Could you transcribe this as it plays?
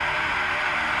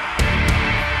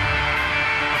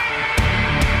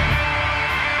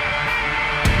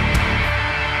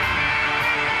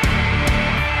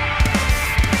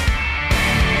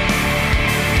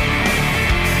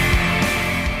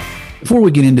Before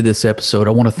we get into this episode,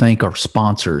 I want to thank our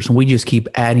sponsors. We just keep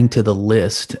adding to the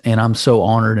list, and I'm so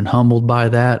honored and humbled by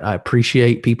that. I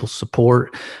appreciate people's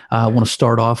support. I want to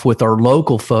start off with our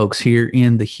local folks here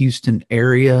in the Houston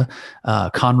area,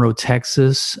 Conroe,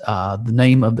 Texas. The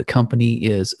name of the company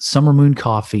is Summer Moon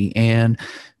Coffee, and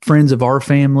friends of our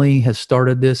family has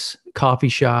started this coffee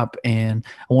shop, and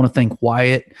I want to thank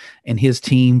Wyatt and his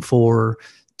team for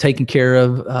taking care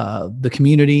of the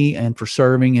community and for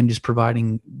serving and just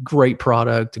providing great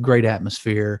product, great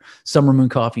atmosphere. Summer Moon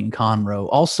Coffee in Conroe.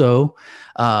 Also,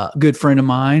 a good friend of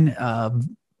mine,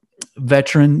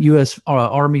 veteran, U.S.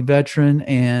 Army veteran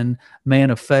and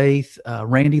man of faith,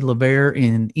 Randy LaVere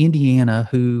in Indiana,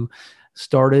 who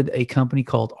started a company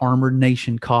called Armored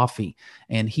Nation Coffee,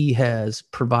 and he has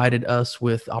provided us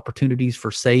with opportunities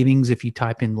for savings. If you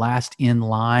type in last in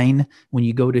line, when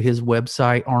you go to his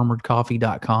website,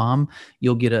 armoredcoffee.com,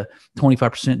 you'll get a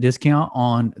 25% discount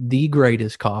on the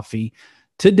greatest coffee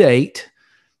to date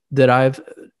that I've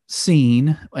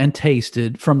seen and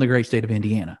tasted from the great state of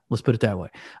Indiana. Let's put it that way.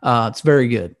 It's very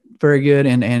good. Very good.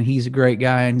 And he's a great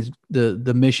guy. And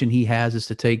the mission he has is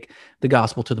to take the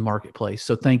gospel to the marketplace.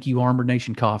 So thank you, Armored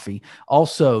Nation Coffee.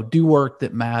 Also, Do Work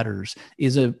That Matters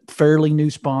is a fairly new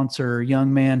sponsor, a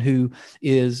young man who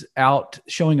is out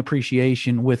showing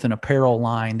appreciation with an apparel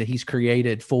line that he's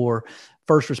created for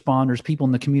first responders, people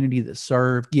in the community that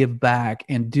serve, give back,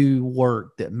 and do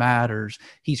work that matters.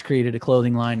 He's created a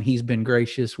clothing line. He's been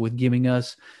gracious with giving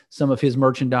us some of his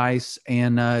merchandise,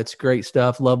 and it's great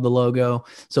stuff. Love the logo.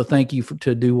 So thank you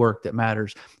to Do Work That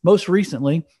Matters. Most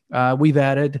recently, we've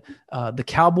added the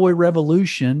Cowboy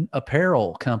Revolution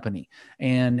apparel company,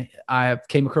 and I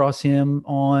came across him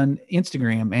on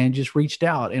Instagram and just reached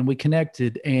out, and we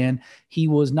connected, and he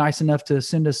was nice enough to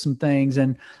send us some things,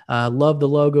 and love the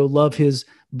logo, love his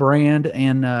brand,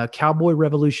 and Cowboy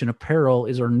Revolution Apparel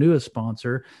is our newest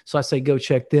sponsor. So I say go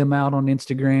check them out on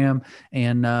Instagram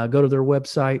and go to their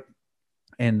website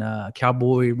and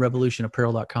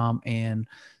cowboyrevolutionapparel.com and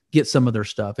get some of their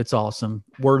stuff. It's awesome.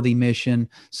 Worthy mission.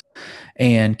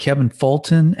 And Kevin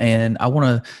Fulton, and I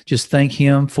want to just thank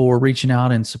him for reaching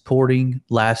out and supporting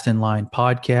Last in Line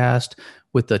podcast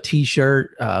with a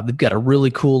t-shirt. They've got a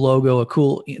really cool logo, a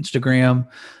cool Instagram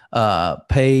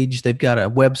page. They've got a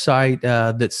website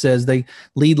that says they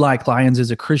Lead Like Lions is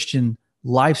a Christian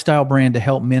lifestyle brand to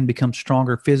help men become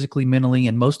stronger physically, mentally,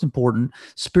 and most important,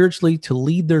 spiritually, to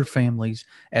lead their families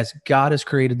as God has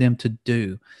created them to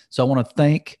do. So I want to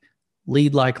thank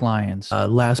Lead Like Lions.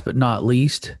 Last but not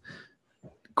least,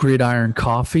 Gridiron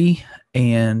Coffee.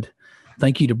 And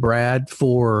thank you to Brad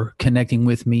for connecting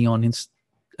with me on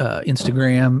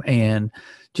Instagram and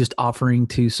just offering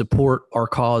to support our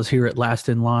cause here at Last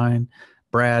in Line.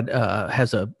 Brad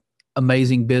has a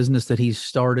amazing business that he's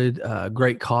started,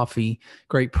 great coffee,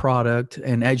 great product.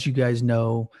 And as you guys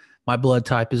know, my blood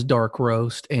type is dark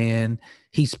roast, and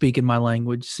he's speaking my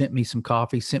language, sent me some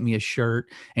coffee, sent me a shirt,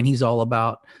 and he's all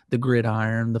about the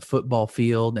gridiron, the football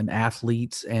field, and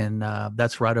athletes. And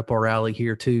that's right up our alley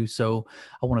here too. So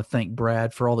I want to thank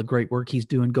Brad for all the great work he's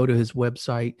doing. Go to his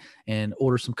website and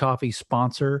order some coffee,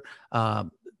 sponsor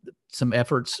some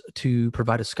efforts to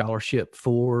provide a scholarship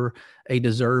for a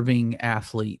deserving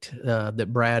athlete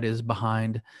that Brad is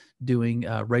behind doing,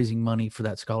 raising money for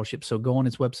that scholarship. So go on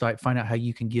his website, find out how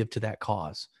you can give to that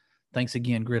cause. Thanks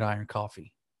again, Gridiron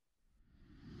Coffee.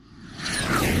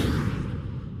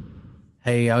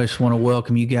 Hey, I just want to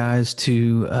welcome you guys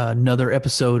to another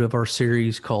episode of our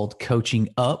series called Coaching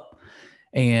Up.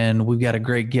 And we've got a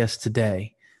great guest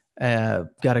today.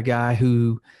 Got a guy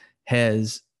who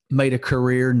has made a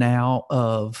career now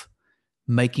of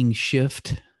making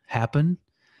shift happen.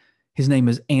 His name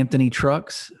is Anthony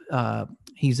Trucks.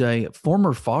 He's a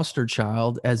former foster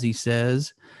child, as he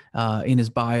says in his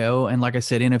bio. And like I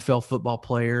said, NFL football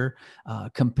player,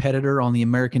 competitor on the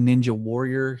American Ninja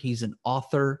Warrior. He's an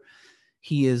author.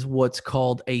 He is what's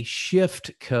called a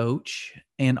shift coach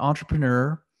and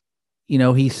entrepreneur. You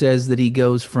know, he says that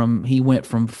he went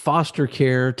from foster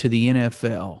care to the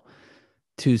NFL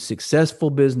to successful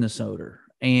business owner,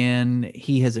 and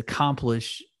he has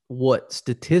accomplished what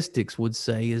statistics would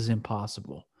say is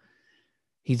impossible.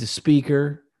 He's a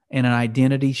speaker and an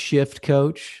identity shift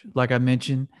coach. Like I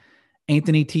mentioned,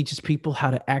 Anthony teaches people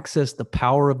how to access the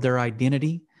power of their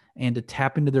identity and to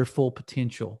tap into their full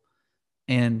potential.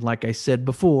 And like I said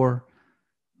before,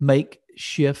 make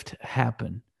shift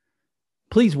happen.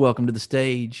 Please welcome to the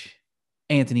stage,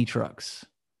 Anthony Trucks,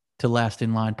 to Last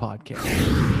in Line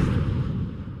podcast.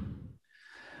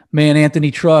 Man,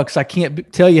 Anthony Trucks, I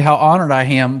can't tell you how honored I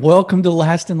am. Welcome to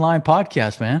Last in Line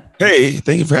podcast, man. Hey,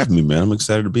 thank you for having me, man. I'm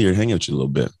excited to be here, hang out with you a little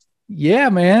bit. Yeah,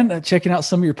 man. Checking out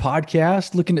some of your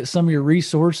podcasts, looking at some of your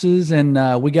resources.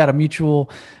 And we got a mutual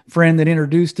friend that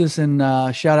introduced us. And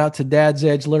shout out to Dad's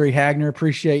Edge, Larry Hagner.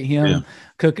 Appreciate him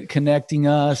connecting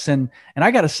us. And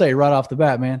I got to say right off the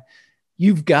bat, man,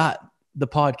 you've got the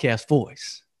podcast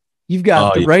voice. You've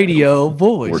got the radio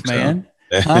voice, man.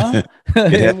 Huh?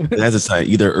 It has a time,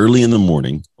 either early in the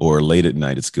morning or late at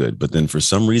night. It's good. But then for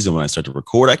some reason, when I start to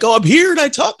record, I go up here and I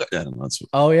talk. I don't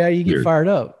know, you get fired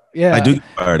up. Yeah, I do get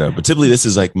fired up. But typically, this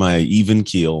is like my even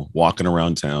keel walking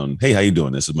around town. Hey, how you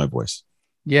doing? This is my voice.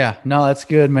 Yeah, no, that's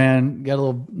good, man. Got a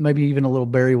little, maybe even a little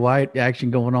Barry White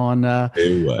action going on.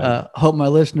 Hope my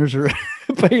listeners are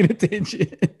paying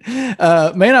attention.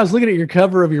 Man, I was looking at your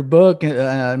cover of your book,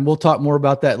 and we'll talk more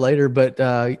about that later. But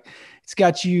it's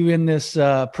got you in this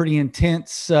pretty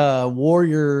intense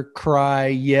warrior cry,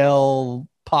 yell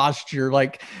posture.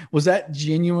 Like, was that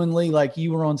genuinely like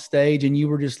you were on stage and you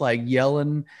were just like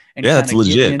yelling? And that's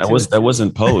legit. That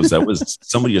wasn't posed. That was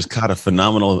somebody just caught a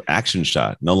phenomenal action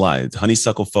shot. No lie.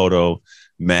 Honeysuckle photo.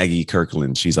 Maggie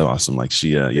Kirkland. She's awesome. Like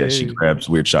she grabs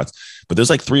weird shots. But there's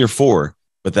like 3 or 4.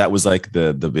 But that was like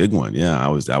the big one. Yeah, I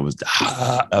was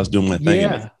doing my thing.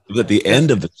 Yeah. It was at the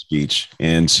end of the speech,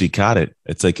 and she caught it.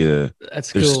 It's like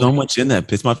there's so much in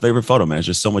that. It's my favorite photo, man. There's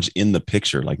just so much in the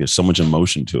picture. Like there's so much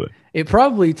emotion to it.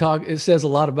 It says a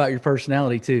lot about your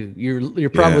personality too. You're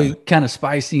probably kind of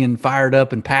spicy and fired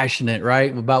up and passionate,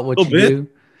 right? About what you do.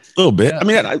 A little bit. I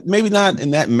mean, maybe not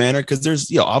in that manner, because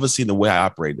there's, obviously in the way I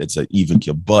operate, it's an even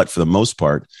keel. But for the most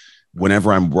part,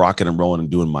 whenever I'm rocking and rolling and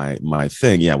doing my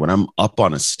thing, when I'm up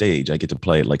on a stage, I get to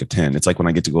play it like a 10. It's like when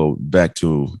I get to go back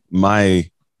to my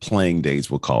playing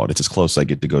days, we'll call it. It's as close as I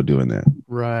get to go doing that.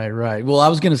 Right. Well, I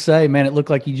was going to say, man, it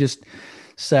looked like you just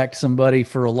sacked somebody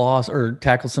for a loss or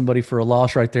tackled somebody for a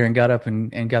loss right there and got up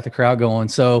and got the crowd going.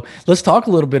 So let's talk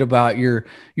a little bit about your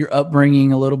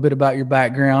upbringing, a little bit about your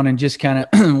background, and just kind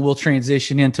of we'll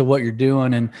transition into what you're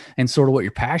doing and sort of what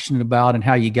you're passionate about and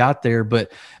how you got there.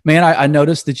 But man, I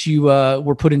noticed that you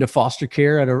were put into foster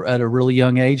care at a really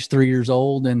young age, 3 years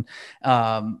old, and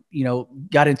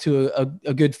got into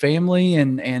a good family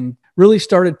and really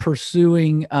started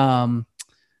pursuing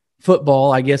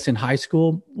football, I guess, in high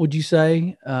school, would you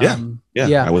say? Yeah.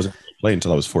 I wasn't playing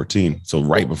until I was 14. So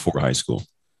right before high school.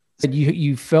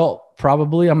 You felt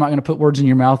probably, I'm not going to put words in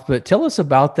your mouth, but tell us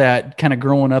about that kind of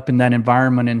growing up in that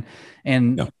environment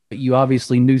and you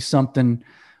obviously knew something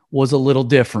was a little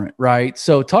different, right?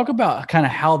 So talk about kind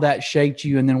of how that shaped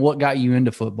you and then what got you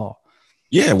into football.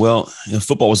 Yeah, well,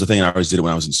 football was the thing I always did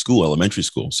when I was in school, elementary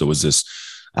school. So it was this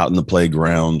out in the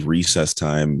playground, recess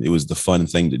time. It was the fun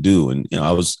thing to do. And,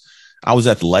 I was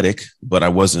athletic, but I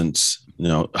wasn't,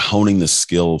 honing the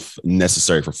skill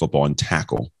necessary for football and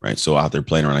tackle, right? So out there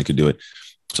playing around, I could do it.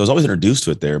 So I was always introduced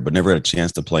to it there, but never had a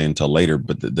chance to play until later.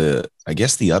 But I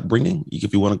guess the upbringing,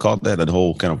 if you want to call it that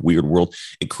whole kind of weird world,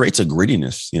 it creates a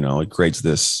grittiness, it creates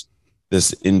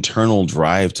this internal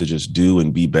drive to just do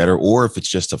and be better. Or if it's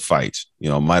just a fight,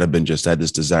 it might've been just had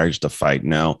this desire just to fight.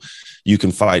 Now you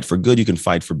can fight for good, you can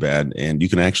fight for bad, and you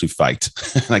can actually fight.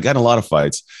 And I got in a lot of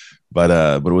fights. But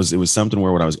it was something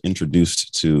where when I was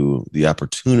introduced to the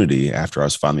opportunity after I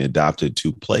was finally adopted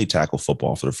to play tackle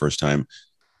football for the first time,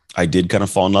 I did kind of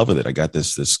fall in love with it. I got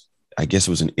this, I guess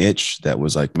it was an itch that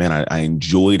was like, man, I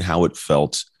enjoyed how it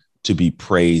felt to be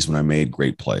praised when I made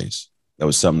great plays. That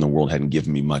was something the world hadn't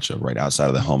given me much of, right? Outside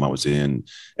of the home I was in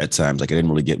at times, like I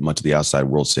didn't really get much of the outside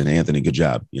world saying, Anthony, good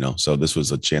job. So this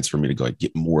was a chance for me to go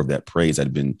get more of that praise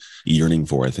I'd been yearning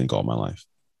for, I think, all my life.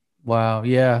 Wow.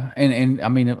 Yeah. And I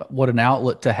mean, what an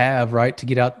outlet to have, right? To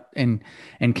get out and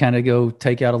kind of go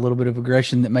take out a little bit of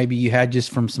aggression that maybe you had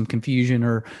just from some confusion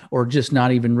or just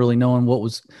not even really knowing what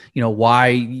was, why,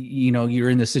 you're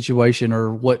in this situation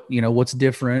or what, what's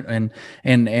different.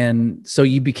 And so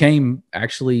you became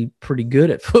actually pretty good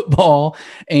at football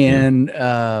and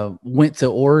went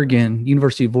to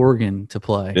University of Oregon to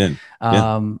play.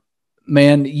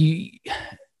 Man,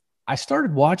 I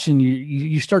started watching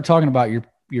you started talking about your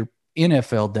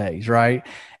NFL days, right?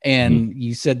 And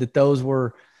you said that those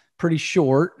were pretty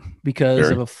short because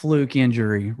of a fluke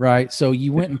injury, right? So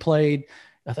you went and played,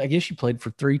 I guess you played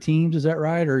for 3 teams, is that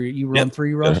right? Or you were on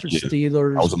 3 rosters,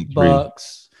 Steelers,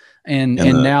 Bucks, and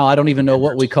now I don't even know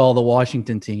what we call the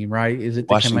Washington team, right? Is it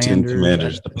the Washington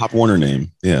Commanders, the Pop Warner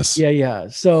name? Yes. Yeah.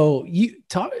 So you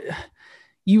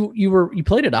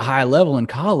played at a high level in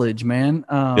college, man.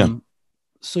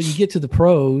 So you get to the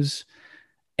pros.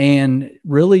 And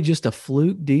really just a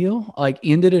fluke deal, like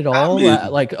ended it all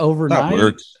like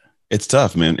overnight. It's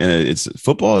tough, man. And it's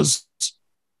football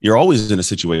you're always in a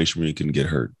situation where you can get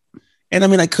hurt. And I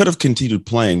mean, I could have continued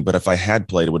playing, but if I had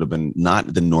played, it would have been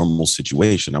not the normal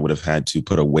situation. I would have had to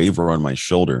put a waiver on my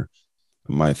shoulder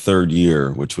my third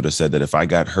year, which would have said that if I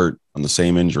got hurt on the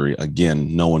same injury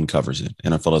again, no one covers it.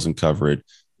 NFL doesn't cover it.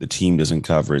 The team doesn't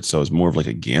cover it. So it's more of like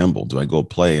a gamble. Do I go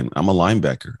play? And I'm a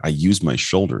linebacker. I use my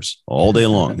shoulders all day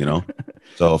long, you know?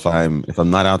 So if I'm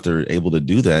not out there able to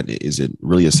do that, is it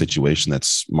really a situation that's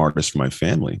smartest for my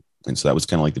family? And so that was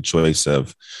kind of like the choice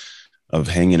of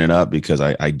hanging it up because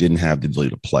I didn't have the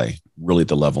ability to play really at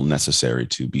the level necessary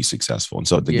to be successful. And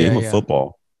so at the game of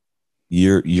football,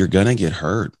 you're going to get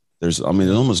hurt. There's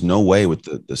almost no way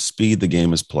with the speed the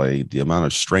game is played, the amount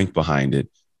of strength behind it.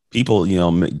 People,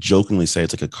 jokingly say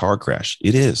it's like a car crash.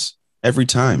 It is every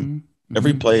time. Mm-hmm.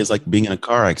 Every play is like being in a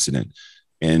car accident.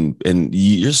 And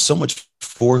you're so much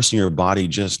force in your body,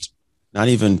 just not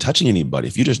even touching anybody.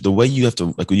 If you just, the way you have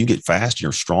to, like when you get fast,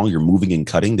 you're strong, you're moving and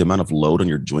cutting, the amount of load on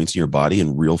your joints in your body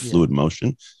and real fluid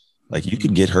motion, like you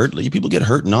could get hurt. People get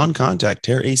hurt non-contact,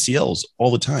 tear ACLs all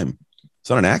the time. It's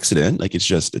not an accident. Like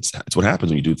it's what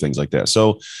happens when you do things like that.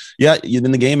 So yeah,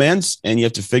 then the game ends and you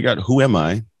have to figure out who am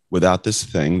I without this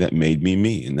thing that made me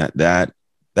me. And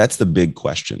that's the big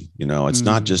question. It's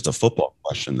not just a football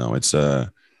question though. It's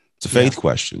a faith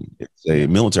question. It's a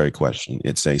military question.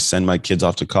 It's a send my kids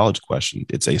off to college question.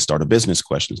 It's a start a business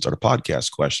question, start a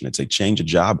podcast question. It's a change a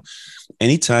job.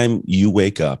 Anytime you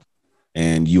wake up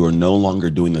and you are no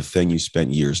longer doing the thing you spent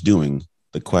years doing,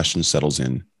 the question settles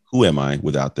in, who am I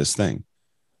without this thing?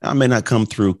 I may not come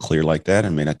through clear like that. I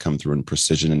may not come through in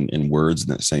precision in words in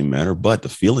that same manner, but the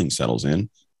feeling settles in.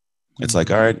 It's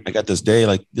like, all right, I got this day.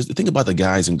 Like, think about the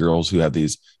guys and girls who have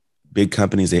these big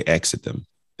companies, they exit them.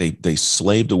 They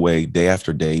slaved away day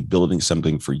after day, building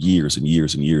something for years and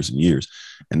years and years and years.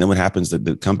 And then what happens that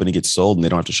the company gets sold and they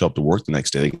don't have to show up to work the next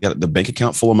day. They got the bank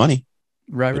account full of money.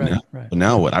 Right. But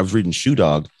now what? I was reading Shoe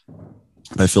Dog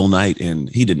by Phil Knight, and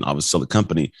he didn't obviously sell the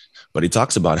company, but he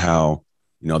talks about how,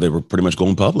 they were pretty much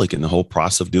going public and the whole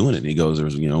process of doing it. And he goes, there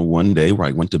was, one day where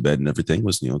I went to bed and everything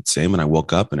was, the same. And I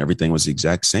woke up and everything was the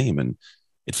exact same. And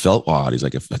it felt odd. He's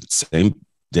like, if it's the same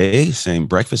day, same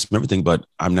breakfast and everything, but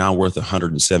I'm now worth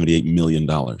 $178 million.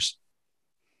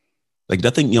 Like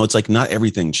nothing, it's like not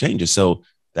everything changes. So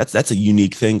that's a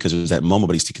unique thing because there's that moment,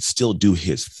 but he could still do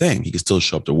his thing. He could still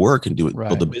show up to work and do it,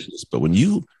 build the business. But when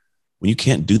you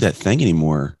can't do that thing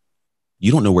anymore,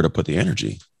 you don't know where to put the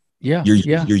energy. Yeah. You're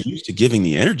used to giving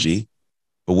the energy,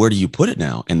 but where do you put it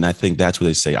now? And I think that's where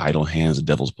they say idle hands, the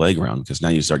devil's playground, because now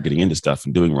you start getting into stuff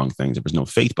and doing wrong things. If there's no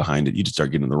faith behind it, you just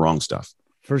start getting the wrong stuff.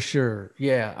 For sure.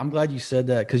 Yeah. I'm glad you said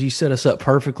that because you set us up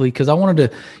perfectly. Because I wanted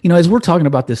to, as we're talking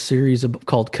about this series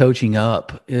called Coaching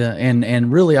Up,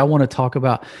 and really I want to talk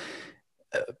about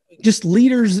just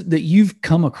leaders that you've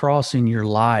come across in your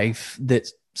life that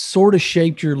sort of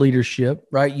shaped your leadership,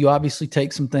 right? You obviously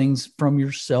take some things from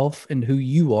yourself and who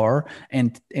you are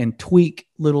and tweak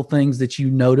little things that you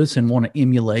notice and want to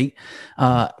emulate.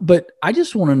 But I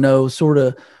just want to know sort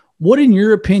of what, in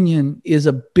your opinion, is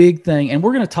a big thing. And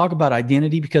we're going to talk about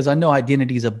identity because I know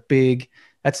identity is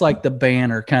that's like the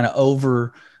banner kind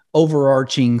of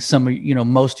overarching some of,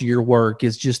 most of your work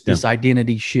is just this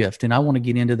identity shift. And I want to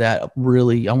get into that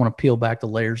really. I want to peel back the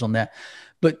layers on that.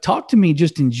 But talk to me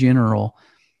just in general.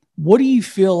 What do you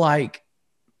feel like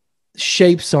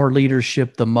shapes our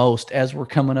leadership the most as we're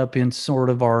coming up in sort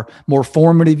of our more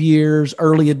formative years,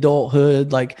 early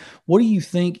adulthood? Like, what do you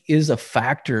think is a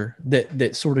factor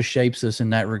that sort of shapes us in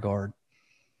that regard?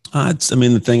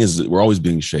 The thing is that we're always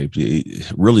being shaped.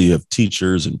 Really, you have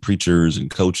teachers and preachers and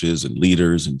coaches and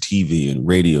leaders and TV and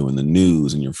radio and the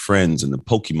news and your friends and the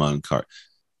Pokemon card.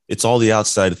 It's all the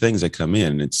outside things that come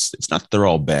in. It's not that they're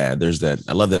all bad. There's that.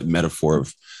 I love that metaphor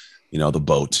of, the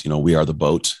boat, we are the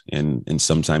boat and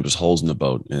sometimes there's holes in the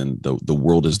boat and the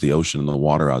world is the ocean and the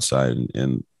water outside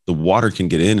and the water can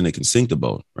get in and it can sink the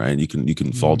boat, right? You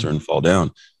can falter and fall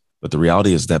down, but the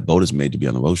reality is that boat is made to be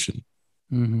on the ocean.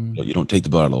 Mm-hmm. You don't take the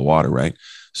boat out of the water, right?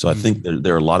 So I think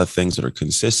there are a lot of things that are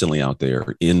consistently out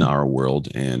there in our world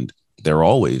and they're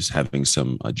always having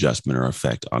some adjustment or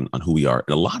effect on who we are.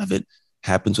 And a lot of it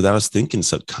happens without us thinking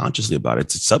subconsciously about it.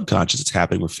 It's subconscious, it's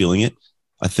happening, we're feeling it.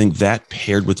 I think that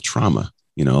paired with trauma,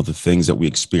 the things that we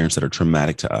experience that are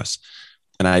traumatic to us.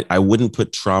 And I wouldn't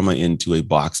put trauma into a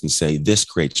box and say this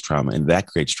creates trauma and that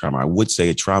creates trauma. I would say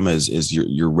a trauma is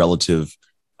your relative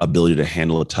ability to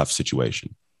handle a tough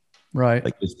situation. Right.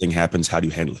 Like this thing happens, how do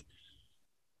you handle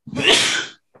it?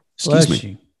 Excuse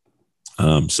me.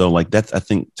 So like that, I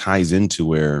think ties into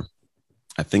where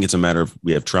I think it's a matter of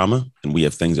we have trauma and we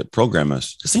have things that program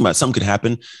us. Just think about it, something could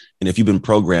happen. And if you've been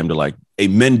programmed to like, hey,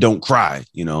 men don't cry,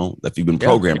 if you've been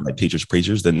programmed by teachers,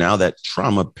 preachers, then now that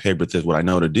trauma paired with this, what I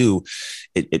know to do,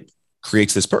 it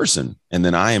creates this person. And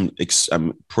then I'm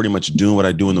pretty much doing what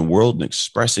I do in the world and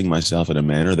expressing myself in a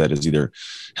manner that is either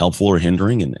helpful or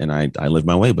hindering. And I live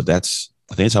my way, but I think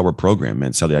that's how we're programmed, man.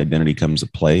 It's how the identity comes to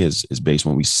play is based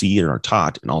on what we see and are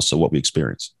taught and also what we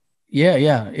experience.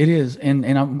 Yeah, it is. And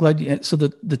I'm glad so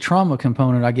the trauma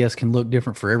component, I guess, can look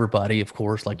different for everybody, of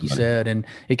course, like you said, and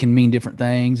it can mean different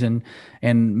things and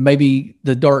maybe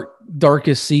the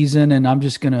darkest season, and I'm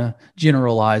just going to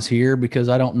generalize here because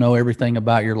I don't know everything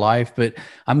about your life, but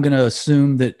I'm going to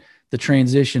assume that the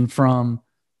transition from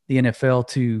the NFL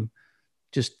to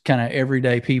just kind of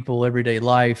everyday people, everyday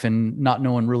life, and not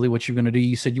knowing really what you're going to do.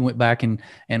 You said you went back and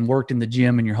worked in the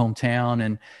gym in your hometown.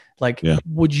 And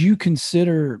would you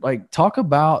consider, talk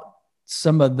about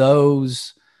some of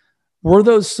those, were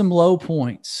those some low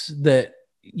points that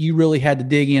you really had to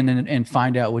dig in and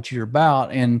find out what you're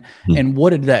about? And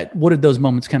what did those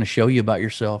moments kind of show you about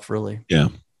yourself, really? Yeah.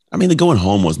 I mean, the going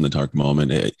home wasn't the dark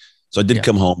moment. So I did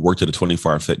come home, worked at a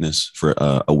 24-hour fitness for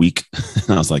a week. And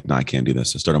I was like, no, I can't do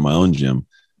this. I started my own gym.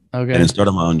 Okay. And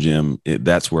started my own gym.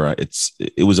 That's where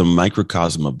it was a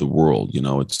microcosm of the world.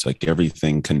 It's like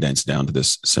everything condensed down to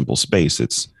this simple space.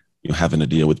 It's, having to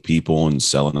deal with people and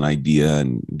selling an idea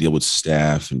and deal with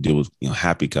staff and deal with,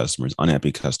 happy customers,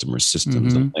 unhappy customers,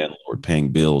 systems, the landlord, paying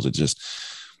bills.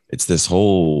 It's this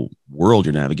whole world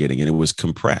you're navigating. And it was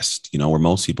compressed, where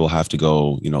most people have to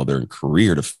go, their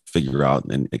career to figure out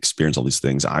and experience all these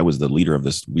things. I was the leader of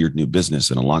this weird new business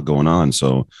and a lot going on.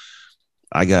 So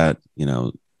I got,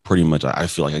 pretty much, I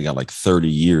feel like I got like 30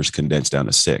 years condensed down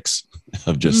to 6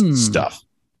 of just stuff.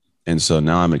 And so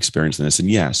now I'm experiencing this.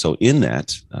 And so in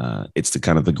that, it's the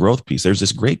kind of the growth piece. There's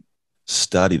this great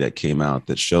study that came out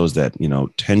that shows that,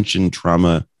 tension,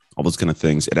 trauma, all those kind of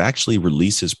things, it actually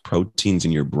releases proteins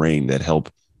in your brain that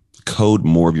help code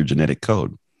more of your genetic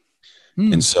code.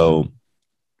 And so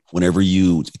whenever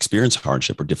you experience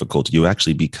hardship or difficulty, you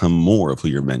actually become more of who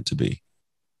you're meant to be.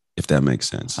 If that makes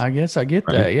sense. I guess I get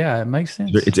that. Yeah, it makes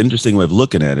sense. It's an interesting way of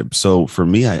looking at it. So for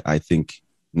me, I think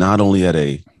not only at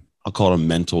I'll call it a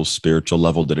mental, spiritual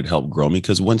level, did it help grow me?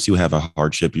 Because once you have a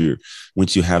hardship,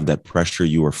 once you have that pressure,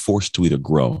 you are forced to either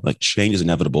grow. Like change is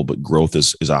inevitable, but growth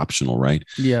is optional, right?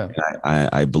 Yeah.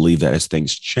 I believe that as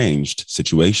things changed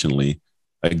situationally,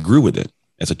 I grew with it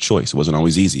as a choice. It wasn't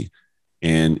always easy.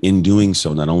 And in doing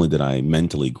so, not only did I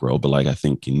mentally grow, but I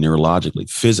think neurologically,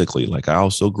 physically, I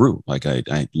also grew.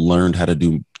 I learned how to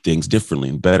do things differently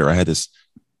and better. I had this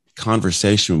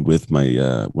conversation with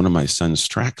my one of my son's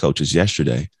track coaches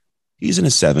yesterday. He's in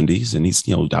his 70s and he's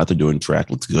out there doing track.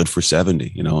 Looks good for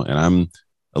 70, and I'm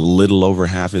a little over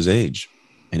half his age.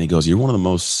 And he goes, "You're one of the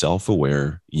most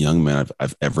self-aware young men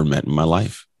I've ever met in my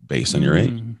life, based on your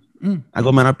age." I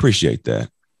go, "Man, I appreciate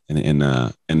that."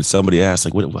 And somebody asked, how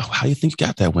do you think you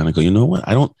got that one? I go, you know what?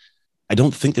 I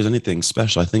don't think there's anything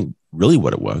special. I think really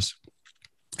what it was,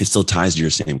 it still ties to your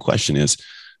same question, is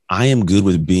I am good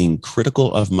with being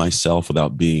critical of myself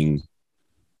without being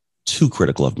too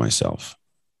critical of myself.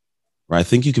 Right? I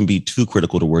think you can be too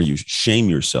critical to where you shame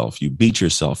yourself, you beat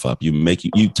yourself up,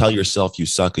 you tell yourself you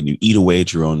suck, and you eat away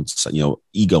at your own,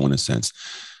 ego in a sense.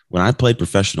 When I played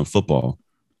professional football,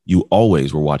 you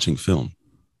always were watching film.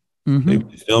 They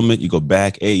film it, you go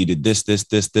back, hey, you did this,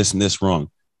 and this wrong.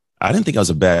 I didn't think I was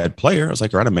a bad player. I was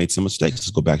like, all right, I made some mistakes. Let's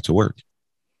go back to work.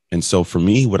 And so for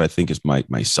me, what I think is my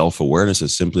self-awareness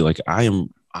is simply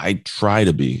I try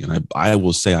to be, and I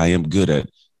will say I am good at,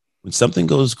 when something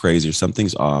goes crazy or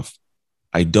something's off,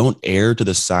 I don't err to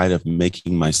the side of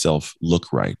making myself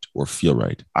look right or feel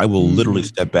right. I will literally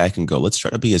step back and go, let's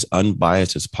try to be as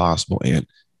unbiased as possible. And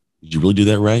did you really do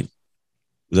that right?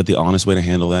 Was that the honest way to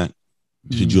handle that?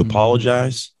 Did you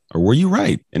apologize, or were you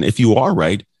right? And if you are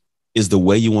right, is the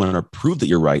way you want to prove that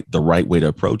you're right the right way to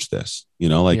approach this?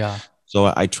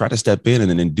 So I try to step in,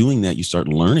 and then in doing that, you start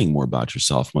learning more about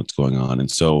yourself, what's going on. And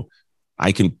so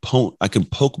I can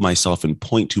poke myself and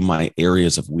point to my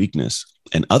areas of weakness,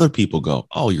 and other people go,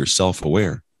 "Oh, you're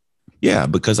self-aware." Yeah,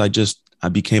 because I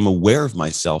became aware of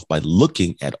myself by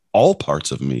looking at all parts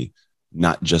of me,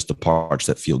 not just the parts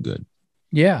that feel good.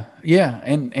 Yeah.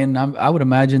 And I would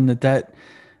imagine that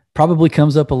probably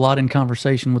comes up a lot in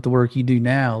conversation with the work you do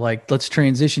now. Let's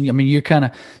transition. I mean, you're kind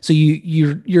of, so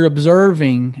you're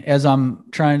observing as I'm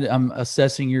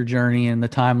assessing your journey and the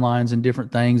timelines and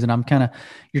different things. And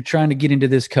you're trying to get into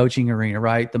this coaching arena,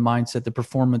 right? The mindset, the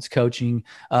performance coaching,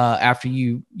 after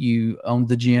you owned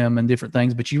the gym and different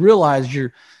things, but did you realize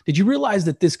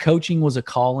that this coaching was a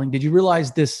calling? Did you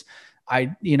realize this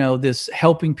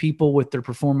helping people with their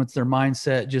performance, their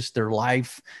mindset, just their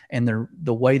life and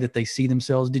the way that they see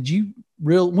themselves?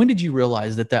 When did you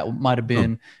realize that might've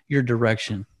been your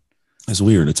direction? It's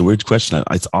weird. It's a weird question.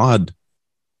 It's odd.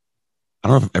 I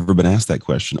don't know if I've ever been asked that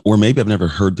question, or maybe I've never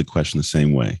heard the question the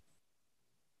same way.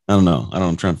 I don't know.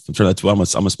 I'm trying. That's what I'm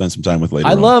gonna spend some time with later.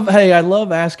 I love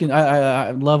asking.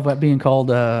 I love being called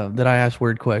that I ask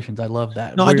weird questions. I love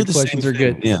that. No, weird I do the questions same are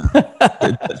thing. good. Yeah,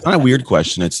 it's not a weird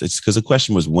question. It's because the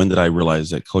question was, when did I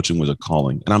realize that coaching was a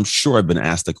calling? And I'm sure I've been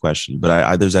asked the question, but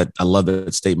I love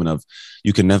that statement of,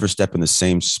 you can never step in the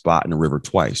same spot in a river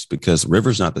twice, because the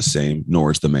river's not the same,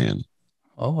 nor is the man.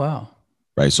 Oh wow.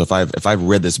 Right. So if I've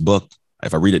read this book,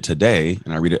 if I read it today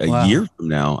and I read it a year from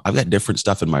now, I've got different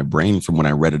stuff in my brain from when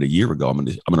I read it a year ago. I'm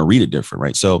gonna read it different,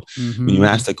 right? So when you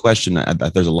ask the question,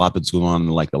 there's a lot that's going on in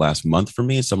like the last month for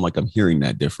me. So I'm hearing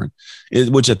that different,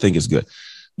 which I think is good.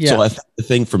 Yeah. So I think the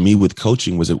thing for me with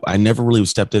coaching was that I never really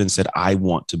stepped in and said, I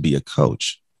want to be a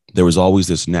coach. There was always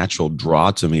this natural draw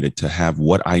to me to have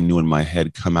what I knew in my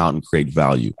head come out and create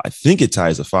value. I think it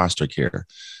ties to foster care,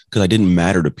 because I didn't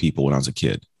matter to people when I was a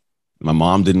kid. My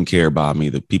mom didn't care about me.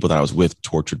 The people that I was with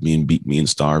tortured me and beat me and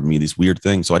starved me, these weird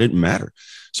things. So I didn't matter.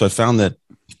 So I found that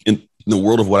in the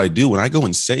world of what I do, when I go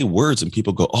and say words and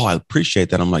people go, oh, I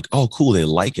appreciate that, I'm like, oh, cool. They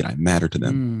like it. I matter to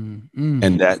them.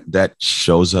 And that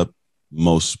shows up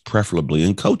most preferably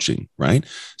in coaching, right?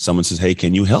 Someone says, hey,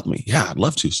 can you help me? Yeah, I'd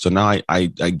love to. So now I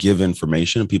give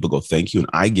information and people go, thank you. And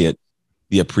I get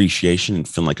the appreciation and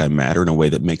feel like I matter in a way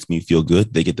that makes me feel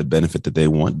good. They get the benefit that they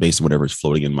want based on whatever is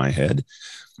floating in my head.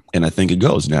 And I think it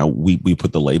goes. Now we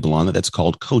put the label on it. That's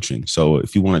called coaching. So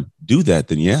if you want to do that,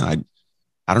 then yeah,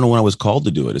 I don't know when I was called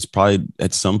to do it. It's probably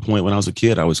at some point when I was a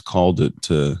kid, I was called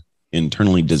to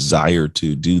internally desire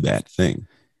to do that thing.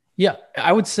 Yeah,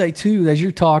 I would say too, as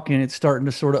you're talking, it's starting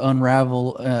to sort of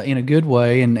unravel in a good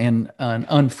way and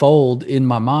unfold in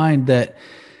my mind that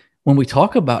when we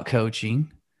talk about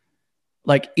coaching,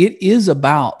 like it is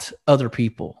about other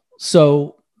people.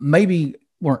 So maybe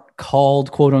weren't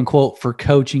called, quote unquote, for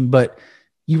coaching, but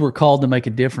you were called to make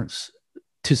a difference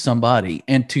to somebody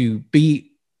and to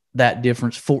be that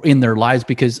difference in their lives,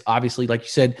 because obviously, like you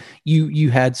said, you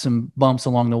had some bumps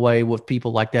along the way with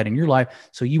people like that in your life.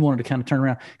 So you wanted to kind of turn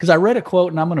around, because I read a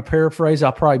quote, and I'm going to paraphrase,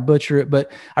 I'll probably butcher it,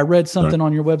 but I read something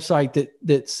on your website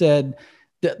that said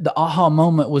that the aha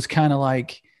moment was kind of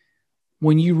like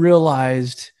when you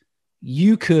realized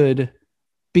you could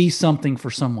be something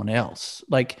for someone else.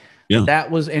 Like,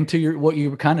 that was into what you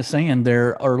were kind of saying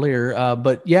there earlier.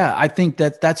 But yeah, I think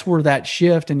that's where that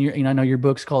shift, and I know your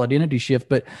book's called Identity Shift,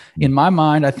 but in my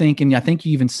mind, I think you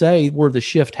even say where the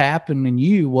shift happened in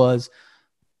you was,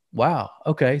 wow,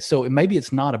 okay, so maybe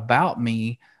it's not about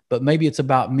me, but maybe it's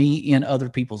about me in other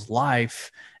people's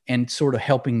life and sort of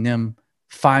helping them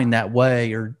find that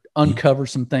way or uncover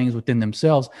some things within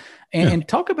themselves. And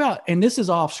talk about, and this is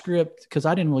off script because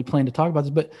I didn't really plan to talk about this,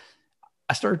 but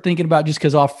I started thinking about, just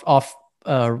because off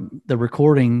the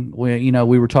recording, when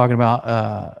we were talking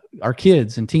about our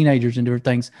kids and teenagers and different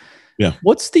things. Yeah,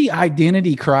 what's the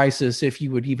identity crisis, if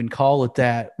you would even call it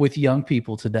that, with young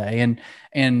people today?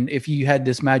 And if you had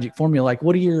this magic formula, like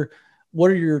what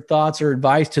are your thoughts or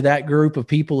advice to that group of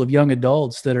people, of young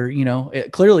adults that are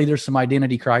clearly there's some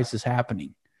identity crisis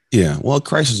happening? Yeah, well,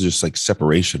 crisis is just like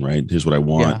separation, right? Here's what I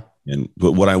want. Yeah.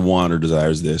 But what I want or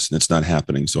desire is this, and it's not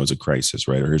happening. So it's a crisis,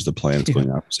 right? Or here's the plan. It's going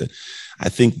opposite. I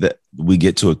think that we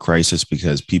get to a crisis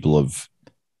because people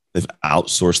they've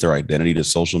outsourced their identity to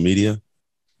social media.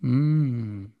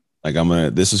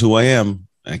 Like this is who I am.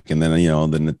 And then,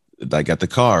 then I got the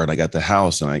car and I got the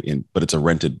house but it's a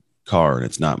rented car and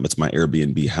it's my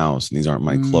Airbnb house. And these aren't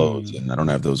my clothes. And I don't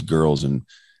have those girls. And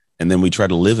then we try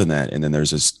to live in that. And then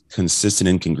there's this consistent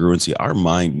incongruency. Our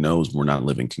mind knows we're not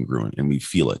living congruent, and we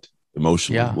feel it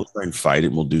emotionally. Yeah. We'll try and fight it.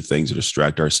 And we'll do things to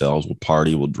distract ourselves. We'll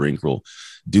party, we'll drink, we'll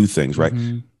do things, right?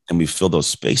 And we fill those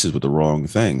spaces with the wrong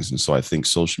things. And so I think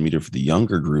social media for the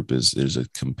younger group there's a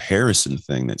comparison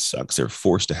thing that sucks. They're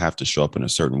forced to have to show up in a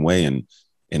certain way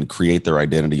and create their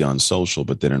identity on social.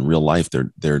 But then in real life,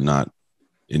 they're not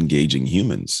engaging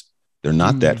humans. They're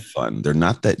not that fun. They're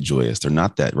not that joyous. They're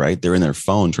not that, right? They're in their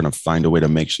phone trying to find a way to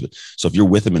make sure that, so if you're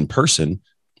with them in person,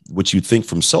 what you think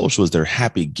from social is they're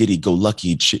happy, giddy, go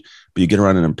lucky, but you get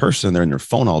around in person and they're in their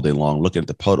phone all day long, looking at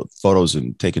the photos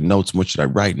and taking notes. And what should I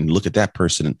write? And look at that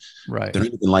person. And they're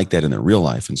not even like that in their real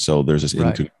life. And so there's this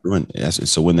incongruent.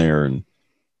 So when they're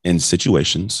in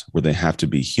situations where they have to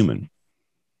be human,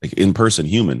 like in person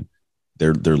human,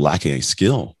 they're lacking a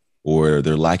skill, or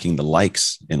they're lacking the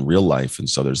likes in real life. And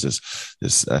so there's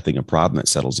this, I think, a problem that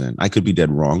settles in. I could be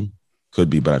dead wrong, could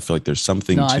be, but I feel like there's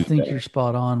something. No, I think you're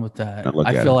spot on with that.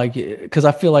 I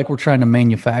feel like we're trying to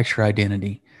manufacture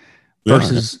identity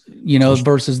versus,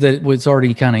 versus that it's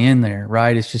already kind of in there,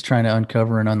 right? It's just trying to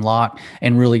uncover and unlock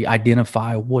and really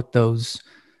identify what those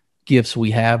gifts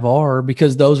we have are,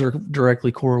 because those are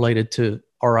directly correlated to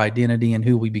our identity and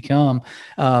who we become.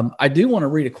 I do want to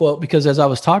read a quote, because as I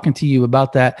was talking to you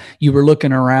about that, you were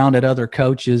looking around at other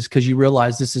coaches because you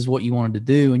realized this is what you wanted to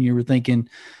do. And you were thinking,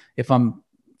 if I'm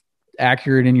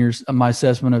accurate in my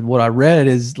assessment of what I read,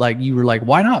 is like, you were like,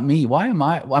 why not me? Why am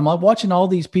I watching all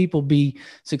these people be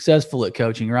successful at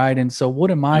coaching? Right. And so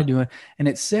what am I doing? And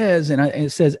it says,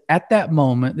 at that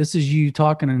moment, this is you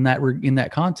talking in that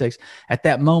context. At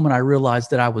that moment, I realized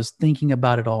that I was thinking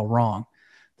about it all wrong,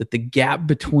 that the gap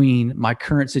between my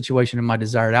current situation and my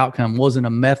desired outcome wasn't a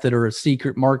method or a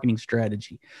secret marketing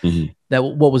strategy. Mm-hmm. That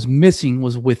what was missing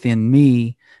was within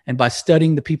me. And by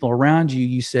studying the people around you,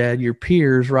 you said, your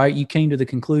peers, right, you came to the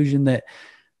conclusion that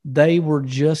they were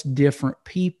just different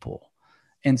people.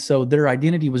 And so their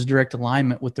identity was direct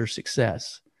alignment with their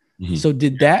success. Mm-hmm. So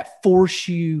did that force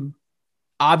you?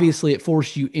 Obviously, it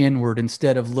forced you inward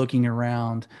instead of looking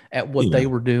around at what they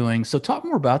were doing. So talk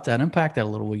more about that. Unpack that a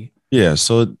little, will you? Yeah.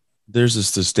 So there's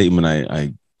this statement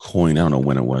I coined, I don't know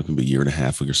when it was, maybe a year and a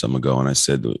half or something ago. And I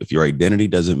said, if your identity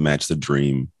doesn't match the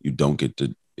dream, you don't get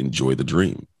to enjoy the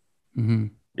dream. Mm-hmm.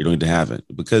 You don't need to have it,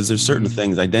 because there's certain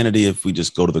things, identity, if we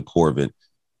just go to the core of it,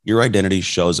 your identity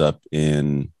shows up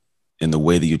in the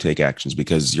way that you take actions,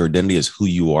 because your identity is who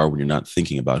you are when you're not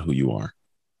thinking about who you are.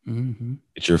 Mm-hmm.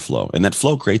 It's your flow, and that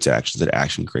flow creates actions. That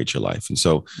action creates your life. And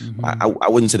so I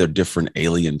wouldn't say they're different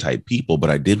alien type people, but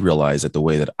I did realize that the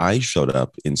way that I showed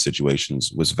up in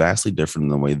situations was vastly different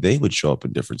than the way they would show up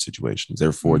in different situations.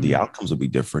 Therefore, the outcomes would be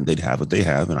different. They'd have what they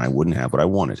have, and I wouldn't have what I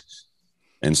wanted.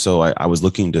 And so I was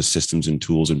looking to systems and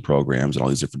tools and programs and all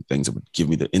these different things that would give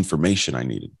me the information I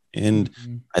needed. And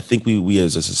I think we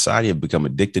as a society have become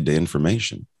addicted to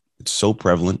information. It's so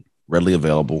prevalent, readily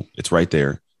available. It's right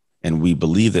there. And we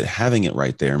believe that having it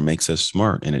right there makes us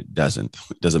smart, and it doesn't.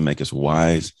 It doesn't make us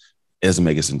wise. It doesn't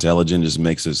make us intelligent. It just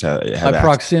makes us have by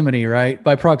proximity, right?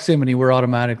 By proximity, we're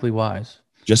automatically wise.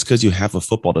 Just because you have a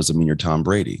football doesn't mean you're Tom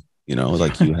Brady. You know,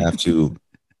 like you have to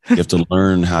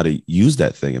learn how to use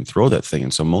that thing and throw that thing.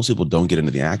 And so most people don't get into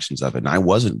the actions of it. And I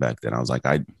wasn't back then. I was like,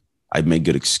 I'd make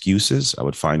good excuses. I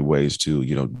would find ways to,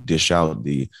 dish out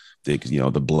the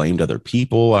blame to other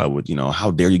people. I would,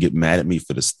 how dare you get mad at me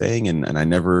for this thing? And I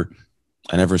never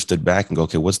stood back and go,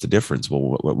 okay, what's the difference?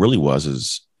 Well, what really was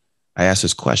is I asked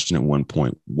this question at one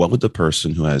point: what would the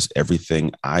person who has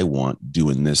everything I want do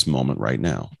in this moment right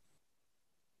now?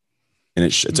 And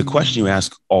it's a question you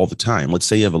ask all the time. Let's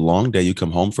say you have a long day, you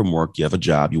come home from work, you have a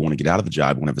job, you want to get out of the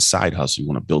job, you want to have a side hustle, you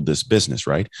want to build this business,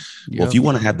 right? Yep. Well, if you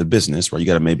want to have the business, right, you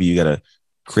got to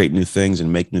create new things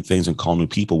and make new things and call new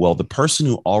people. Well, the person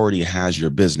who already has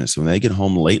your business, when they get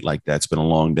home late like that, it's been a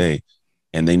long day,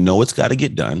 and they know it's got to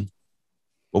get done,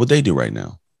 what would they do right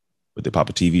now? Would they pop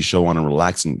a TV show on and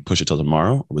relax and push it till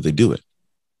tomorrow, or would they do it?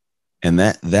 And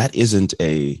that isn't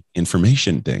a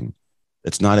information thing.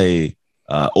 It's not a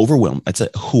overwhelm. That's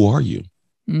who are you?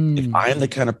 If I am the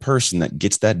kind of person that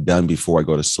gets that done before I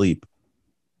go to sleep,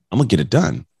 I'm gonna get it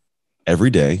done every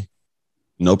day,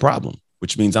 no problem.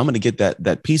 Which means I'm gonna get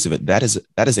that piece of it. That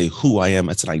is a who I am.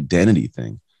 It's an identity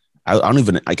thing. I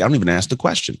don't even ask the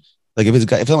question. Like if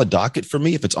it's on a docket for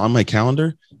me, if it's on my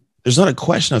calendar, there's not a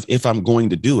question of if I'm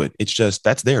going to do it. It's just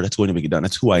that's there. That's going to get done.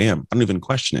 That's who I am. I don't even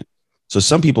question it. So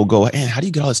some people go, hey, how do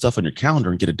you get all that stuff on your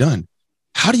calendar and get it done?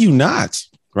 How do you not?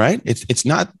 Right? It's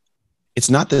not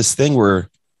this thing where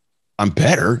I'm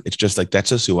better. It's just like, that's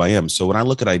just who I am. So when I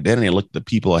look at identity, I look at the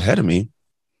people ahead of me,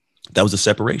 that was a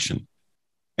separation.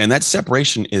 And that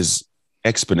separation is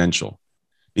exponential,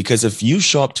 because if you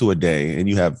show up to a day and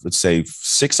you have, let's say,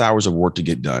 6 hours of work to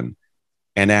get done,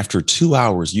 and after 2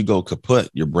 hours, you go kaput,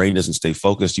 your brain doesn't stay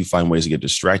focused, you find ways to get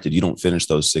distracted, you don't finish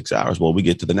those 6 hours. Well, we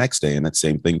get to the next day and that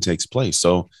same thing takes place.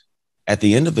 So at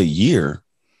the end of a year,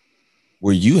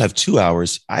 where you have 2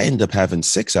 hours, I end up having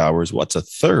 6 hours. What's a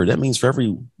third? That means for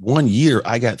every 1 year,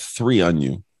 I got 3 on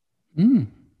you. You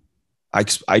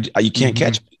can't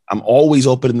catch me. I'm always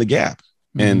open in the gap.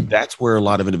 And that's where a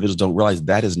lot of individuals don't realize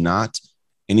that is not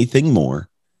anything more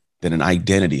than an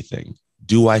identity thing.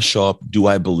 Do I show up? Do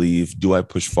I believe? Do I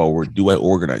push forward? Do I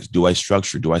organize? Do I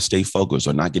structure? Do I stay focused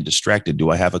or not get distracted? Do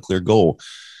I have a clear goal?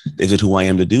 Is it who I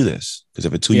am to do this? Because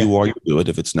if it's who you are, you do it.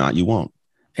 If it's not, you won't.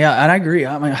 Yeah, and I agree.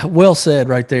 I mean, well said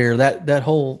right there. That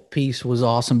whole piece was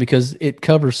awesome because it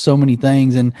covers so many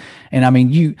things. And I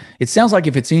mean, it sounds like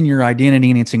if it's in your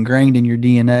identity and it's ingrained in your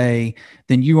DNA,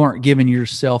 then you aren't giving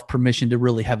yourself permission to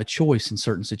really have a choice in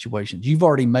certain situations. You've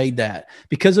already made that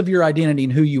because of your identity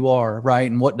and who you are, right?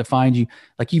 And what defines you.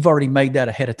 Like you've already made that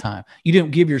ahead of time. You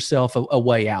didn't give yourself a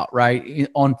way out, right?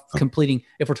 On completing,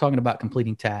 if we're talking about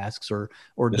completing tasks or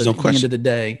the end of the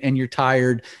day and you're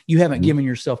tired, you haven't given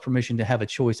yourself permission to have a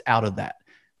choice out of that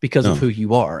because of who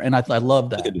you are. And I love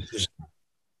that. It's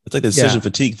like the decision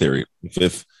fatigue theory.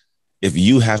 If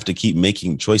you have to keep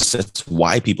making choices, that's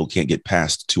why people can't get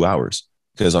past 2 hours.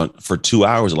 Because for 2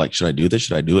 hours, like, should I do this?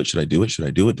 Should I do it? Should I do it? Should I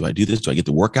do it? Do I do this? Do I get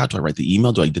the workout? Do I write the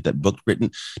email? Do I get that book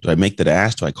written? Do I make that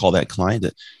ask? Do I call that client?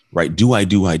 Right? Do I?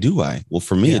 Well,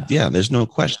 for me, there's no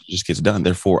question. It just gets done.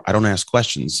 Therefore, I don't ask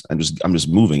questions. I'm just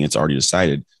moving. It's already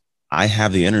decided. I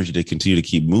have the energy to continue to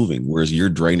keep moving. Whereas you're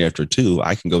drained after 2,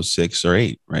 I can go 6 or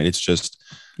 8. Right? It's just,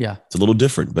 it's a little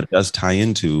different, but it does tie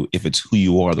into if it's who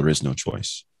you are, there is no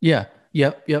choice. Yeah.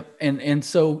 Yep. And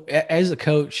so as a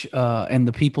coach and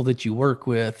the people that you work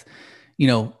with,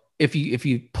 if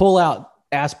you pull out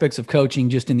aspects of coaching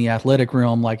just in the athletic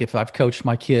realm, like if I've coached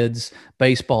my kids'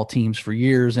 baseball teams for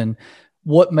years and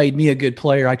what made me a good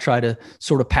player, I try to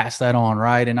sort of pass that on,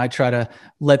 right? And I try to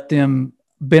let them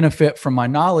benefit from my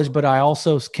knowledge, but I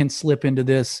also can slip into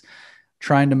this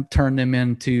trying to turn them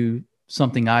into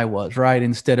something I was, right?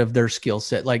 Instead of their skill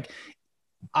set. Like,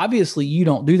 obviously you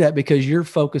don't do that because you're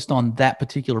focused on that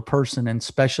particular person and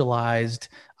specialized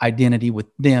identity with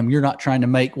them. You're not trying to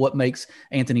make what makes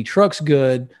Anthony Trucks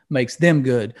good makes them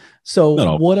good.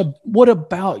 So what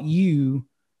about you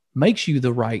makes you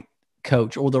the right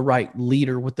coach or the right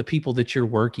leader with the people that you're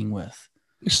working with?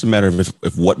 It's just a matter of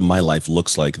if what my life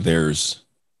looks like,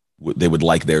 they would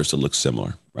like theirs to look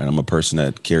similar, right? I'm a person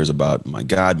that cares about my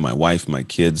God, my wife, my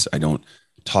kids. I don't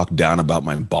talk down about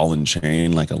my ball and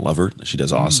chain. Like, I love her. She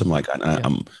does awesome. Like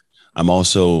I'm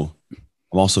also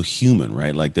human,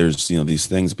 right? Like there's, these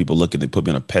things people look at, they put me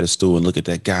on a pedestal and look at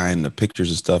that guy and the pictures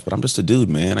and stuff, but I'm just a dude,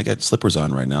 man. I got slippers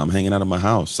on right now. I'm hanging out of my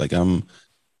house. Like, I'm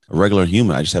a regular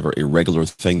human. I just have a regular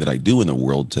thing that I do in the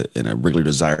world and a regular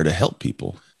desire to help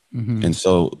people. And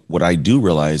so what I do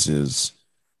realize is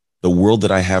the world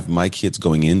that I have my kids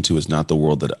going into is not the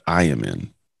world that I am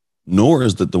in, nor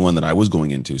is that the one that I was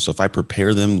going into. So if I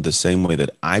prepare them the same way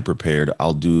that I prepared,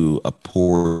 I'll do a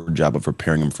poor job of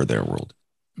preparing them for their world.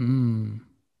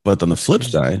 But on the flip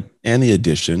side, and the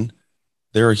addition,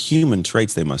 there are human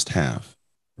traits they must have,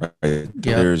 right?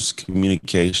 There's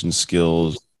communication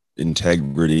skills,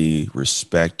 integrity,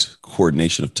 respect,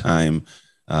 coordination of time,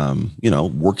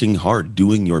 working hard,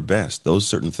 doing your best. Those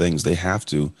certain things, they have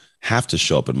to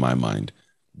show up in my mind.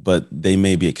 But they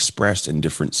may be expressed in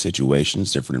different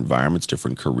situations, different environments,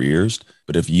 different careers.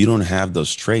 But if you don't have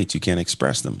those traits, you can't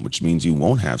express them, which means you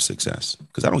won't have success.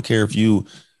 Because I don't care if you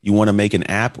want to make an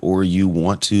app or you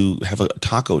want to have a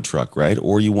taco truck, right?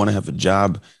 Or you want to have a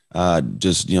job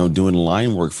doing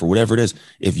line work for whatever it is.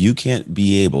 If you can't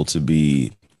be able to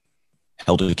be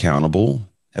held accountable,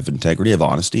 have integrity, have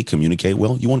honesty, communicate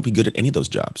well, you won't be good at any of those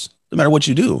jobs, no matter what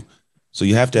you do. So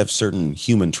you have to have certain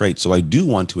human traits. So I do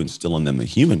want to instill in them the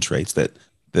human traits that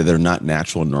they're not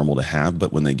natural and normal to have,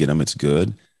 but when they get them, it's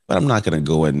good. But I'm not going to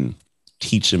go and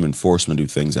teach them and force them to do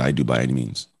things that I do by any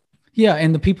means. Yeah.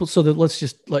 And the people, so that let's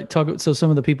just talk. So some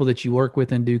of the people that you work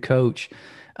with and do coach,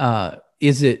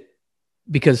 is it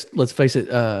because let's face it,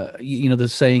 the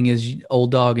saying is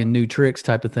old dog and new tricks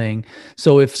type of thing.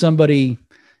 So if somebody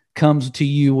comes to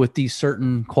you with these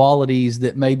certain qualities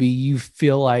that maybe you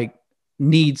feel like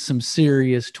need some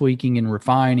serious tweaking and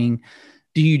refining,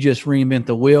 do you just reinvent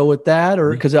the wheel with that?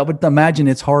 Or because I would imagine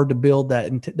it's hard to build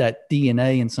that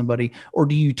DNA in somebody, or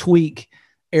do you tweak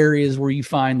areas where you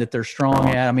find that they're strong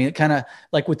at? I mean, it kind of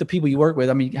like with the people you work with,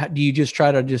 I mean, do you just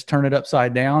try to just turn it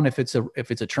upside down if it's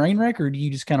a train wreck, or do you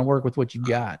just kind of work with what you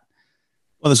got?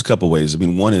 Well, there's a couple of ways. I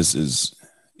mean, one is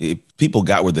people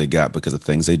got where they got because of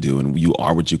things they do, and you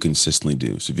are what you consistently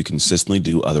do. So if you consistently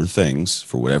do other things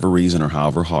for whatever reason or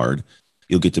however hard,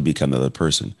 you'll get to become the other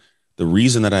person. The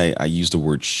reason that I use the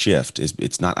word shift is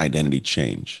it's not identity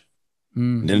change.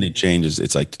 Identity change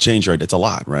it's like to change, right? It's a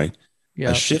lot, right?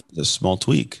 A shift is a small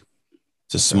tweak.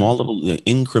 It's a small little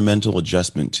incremental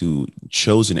adjustment to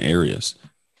chosen areas.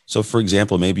 So for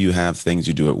example, maybe you have things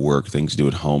you do at work, things you do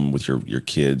at home with your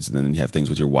kids, and then you have things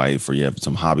with your wife, or you have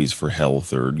some hobbies for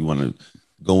health, or you want to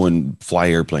go and fly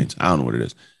airplanes. I don't know what it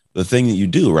is. The thing that you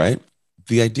do, right?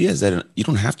 The idea is that you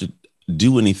don't have to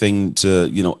do anything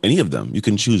to, any of them. You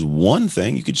can choose one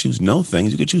thing. You could choose no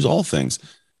things. You could choose all things.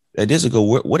 The idea is to go,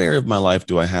 what area of my life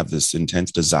do I have this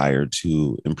intense desire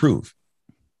to improve?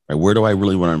 Right? Where do I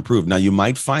really want to improve? Now, you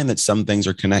might find that some things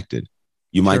are connected.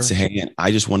 You might say, hey,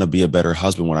 I just want to be a better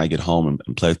husband when I get home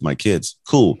and play with my kids.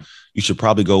 Cool. You should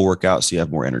probably go work out so you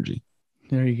have more energy.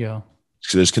 There you go.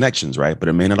 So there's connections, right? But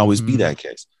it may not always be that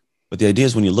case. But the idea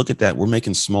is when you look at that, we're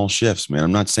making small shifts, man.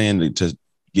 I'm not saying to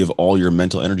give all your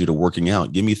mental energy to working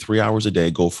out. Give me 3 hours a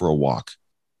day, go for a walk,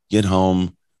 get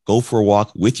home, go for a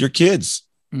walk with your kids,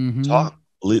 talk,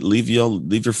 leave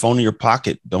your phone in your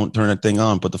pocket. Don't turn that thing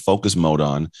on, put the focus mode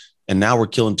on. And now we're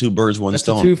killing two birds, one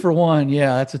stone. That's a 2 for 1.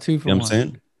 Yeah, that's a 2 for 1. You know what I'm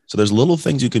saying? So there's little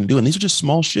things you can do. And these are just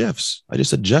small shifts. I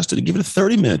just adjusted to give it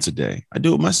 30 minutes a day. I do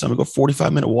it with my son. I go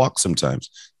 45-minute walk sometimes.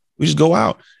 We just go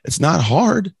out. It's not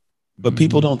hard, but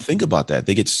people don't think about that.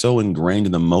 They get so ingrained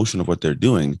in the motion of what they're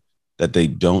doing that they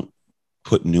don't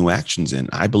put new actions in.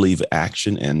 I believe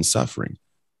action ends suffering.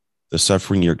 The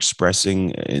suffering you're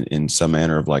expressing in some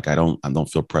manner of like, I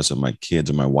don't feel present with my kids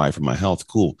or my wife or my health.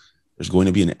 Cool. There's going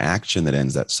to be an action that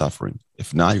ends that suffering.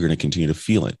 If not, you're going to continue to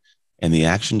feel it. And the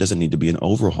action doesn't need to be an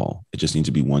overhaul. It just needs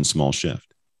to be one small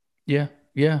shift. Yeah,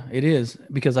 it is.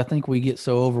 Because I think we get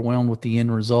so overwhelmed with the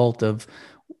end result of,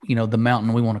 the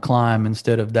mountain we want to climb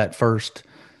instead of that first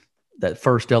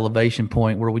elevation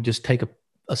point where we just take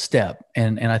a step.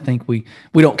 And I think we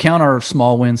don't count our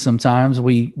small wins. Sometimes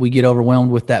we get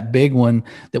overwhelmed with that big one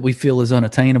that we feel is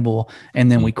unattainable.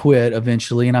 And then we quit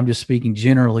eventually. And I'm just speaking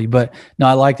generally, but no,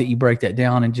 I like that you break that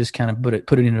down and just kind of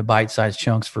put it into bite-sized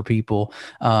chunks for people.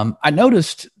 I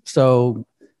noticed, so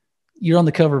you're on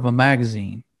the cover of a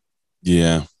magazine.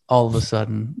 Yeah. All of a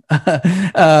sudden,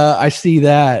 I see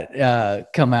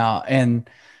that come out, and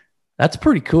that's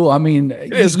pretty cool. I mean,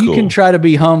 you can try to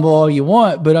be humble all you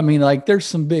want, but I mean, like, there's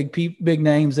some big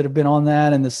names that have been on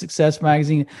that and the Success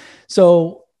magazine.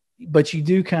 So, but you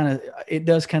do it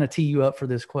does kind of tee you up for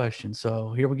this question.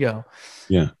 So here we go.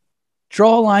 Yeah.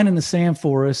 Draw a line in the sand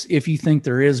for us if you think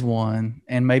there is one,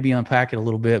 and maybe unpack it a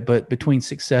little bit, but between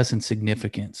success and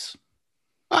significance.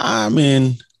 I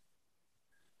mean,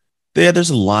 there's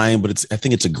a line, but I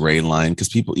think it's a gray line because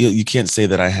people, you can't say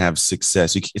that I have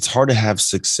success. It's hard to have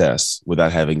success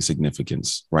without having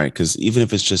significance, right? Because even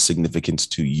if it's just significance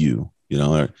to you,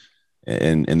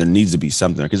 and there needs to be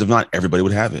something, because if not, everybody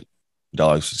would have it.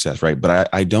 Dollar success, right? But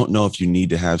I don't know if you need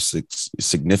to have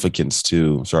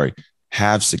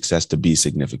have success to be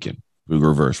significant. We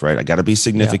reverse, right? I got to be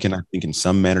significant, I think, in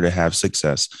some manner to have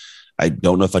success. I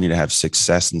don't know if I need to have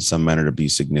success in some manner to be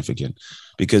significant.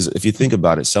 Because if you think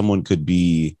about it, someone could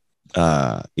be,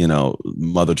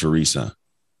 Mother Teresa.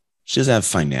 She doesn't have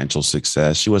financial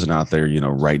success. She wasn't out there,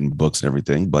 writing books and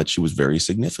everything, but she was very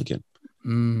significant,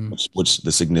 which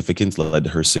the significance led to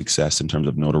her success in terms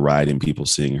of notoriety and people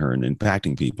seeing her and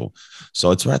impacting people.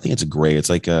 So I think it's a gray. It's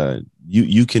like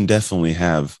you can definitely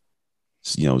have,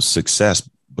 success,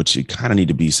 but you kind of need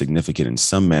to be significant in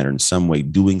some manner, in some way,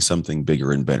 doing something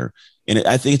bigger and better. And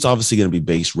I think it's obviously going to be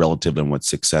based relative on what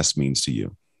success means to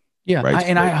you. Yeah. Right?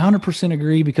 I 100%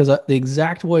 agree, because the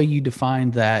exact way you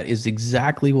defined that is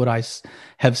exactly what I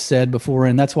have said before.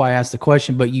 And that's why I asked the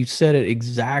question, but you said it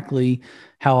exactly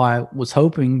how I was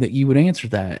hoping that you would answer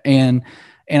that. And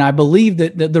I believe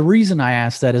that the reason I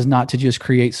asked that is not to just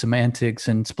create semantics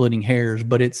and splitting hairs,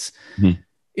 but it's,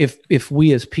 if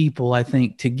we as people, I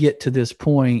think, to get to this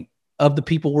point of the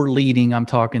people we're leading, I'm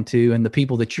talking to, and the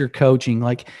people that you're coaching,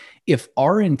 like, if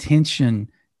our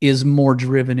intention is more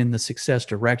driven in the success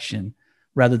direction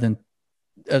rather than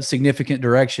a significant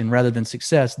direction rather than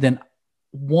success, then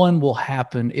one will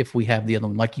happen if we have the other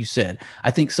one. Like you said,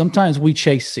 I think sometimes we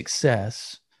chase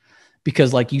success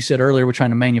because, like you said earlier, we're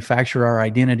trying to manufacture our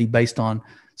identity based on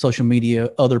social media,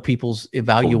 other people's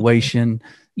evaluation,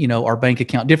 our bank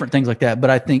account, different things like that. But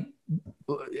I think,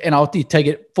 and I'll take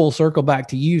it full circle back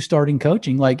to you starting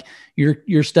coaching, like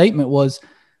your statement was,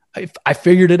 I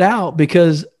figured it out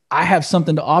because I have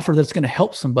something to offer that's going to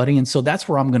help somebody. And so that's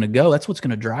where I'm going to go. That's what's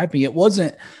going to drive me. It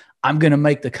wasn't, I'm going to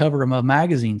make the cover of a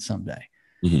magazine someday.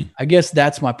 I guess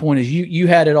that's my point, is you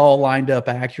had it all lined up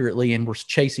accurately and were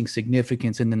chasing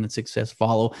significance, and then the success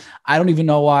follow. I don't even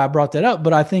know why I brought that up,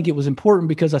 but I think it was important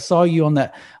because I saw you on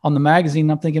the magazine.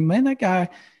 And I'm thinking, man, that guy,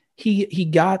 he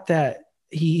got that.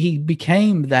 He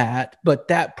became that, but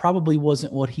that probably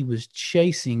wasn't what he was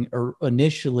chasing or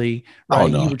initially, right? Oh,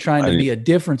 no. You were trying to be a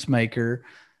difference maker.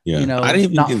 Yeah. I didn't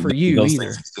even not for you those either.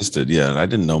 Things existed. Yeah. I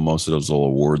didn't know most of those little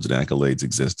awards and accolades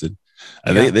existed.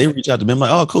 They reach out to me. I'm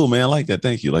like, oh, cool, man. I like that.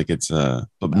 Thank you. Like, it's,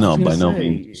 but no, by no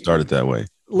means started that way.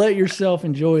 Let yourself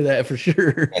enjoy that for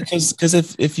sure. Because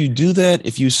if you do that,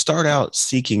 if you start out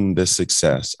seeking the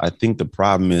success, I think the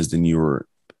problem is then you're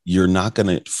not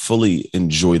going to fully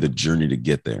enjoy the journey to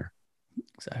get there.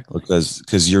 Exactly.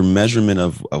 Because your measurement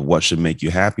of what should make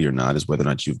you happy or not is whether or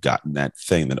not you've gotten that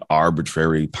thing, that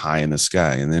arbitrary pie in the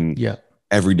sky. And then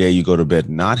every day you go to bed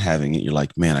not having it, you're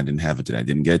like, man, I didn't have it today. I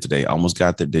didn't get it today. I almost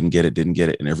got there, didn't get it.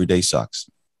 And every day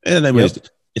sucks. And anyways,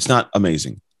 it's not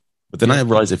amazing. But then I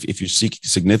realized if you seek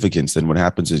significance, then what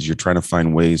happens is you're trying to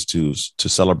find ways to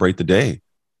celebrate the day.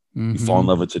 You fall in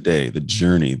love with today, the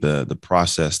journey, the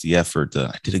process, the effort.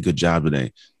 I did a good job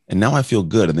today, and now I feel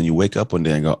good. And then you wake up one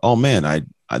day and go, "Oh man, I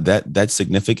that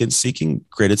significance seeking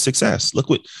created success. Look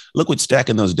what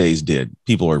stacking those days did.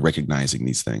 People are recognizing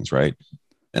these things, right?"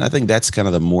 And I think that's kind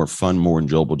of the more fun, more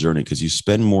enjoyable journey because you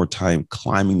spend more time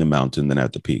climbing the mountain than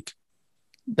at the peak.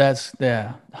 That's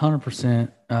 100%.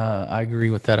 I agree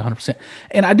with that 100%.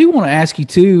 And I do want to ask you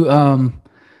too.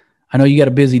 I know you got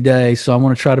a busy day, so I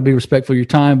want to try to be respectful of your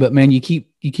time. But man, you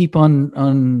keep on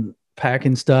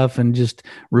unpacking stuff and just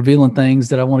revealing things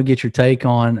that I want to get your take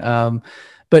on.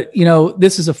 But you know,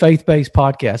 this is a faith-based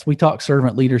podcast. We talk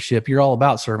servant leadership. You're all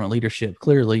about servant leadership,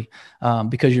 clearly,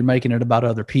 because you're making it about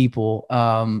other people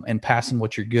and passing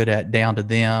what you're good at down to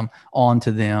them, on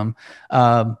to them.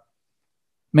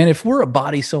 Man, if we're a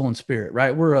body, soul, and spirit,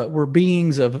 right? We're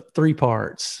beings of three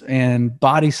parts, and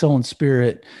body, soul, and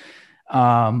spirit.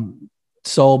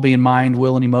 Soul being mind,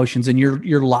 will, and emotions, and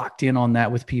you're locked in on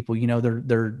that with people. You know,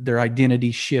 their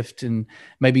identity shift and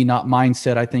maybe not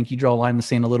mindset. I think you draw a line in the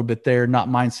sand a little bit there. Not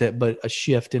mindset, but a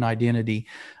shift in identity.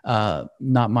 Not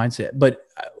mindset, but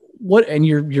and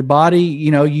your body.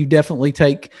 You know, you definitely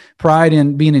take pride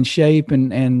in being in shape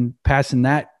and passing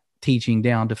that teaching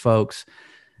down to folks.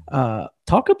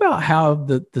 Talk about how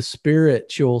the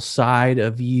spiritual side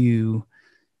of you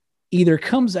either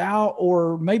comes out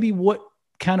or maybe what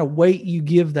kind of weight you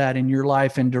give that in your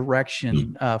life and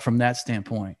direction from that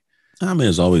standpoint. I mean,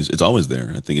 it's always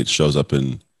there. I think it shows up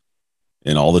in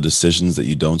all the decisions that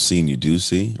you don't see and you do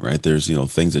see, right? There's,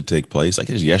 things that take place. Like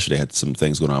yesterday I had some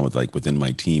things going on within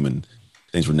my team and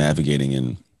things we're navigating,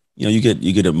 and you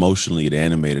get emotionally, get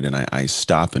animated, and I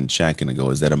stop and check and I go,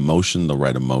 is that emotion the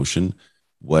right emotion?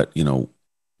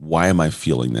 Why am I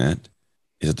feeling that?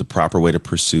 Is it the proper way to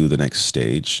pursue the next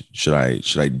stage? Should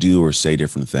I do or say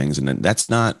different things? And then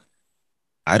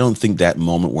I don't think that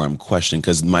moment where I'm questioning,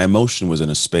 because my emotion was in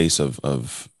a space of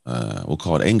we'll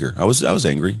call it anger. I was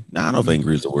angry. I don't know if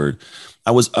angry is the word.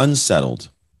 I was unsettled.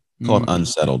 Call it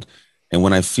unsettled. And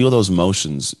when I feel those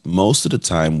emotions, most of the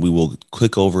time we will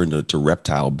click over into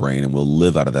reptile brain and we'll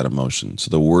live out of that emotion. So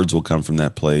the words will come from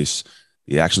that place.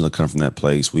 The actions will come from that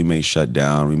place. We may shut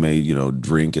down. We may,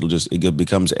 drink. It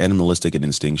becomes animalistic and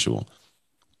instinctual.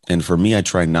 And for me, I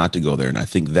try not to go there. And I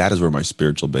think that is where my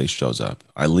spiritual base shows up.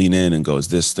 I lean in and go, is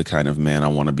this the kind of man I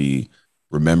want to be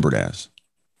remembered as?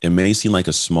 It may seem like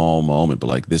a small moment, but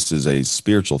like this is a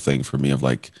spiritual thing for me of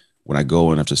like when I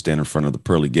go and have to stand in front of the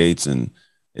pearly gates, and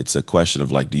it's a question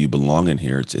of like, do you belong in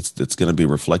here? It's going to be a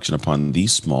reflection upon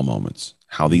these small moments,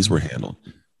 how these were handled.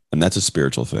 And that's a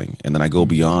spiritual thing. And then I go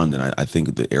beyond, and I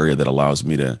think the area that allows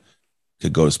me to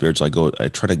go to spiritual, I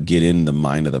try to get in the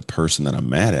mind of the person that I'm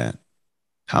mad at.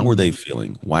 How are they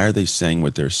feeling? Why are they saying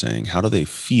what they're saying? How do they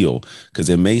feel? Because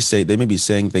they may be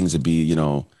saying things to be,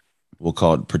 we'll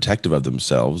call it protective of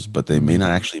themselves, but they may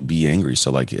not actually be angry. So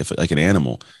like an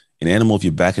animal, if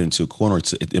you back it into a corner,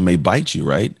 it may bite you,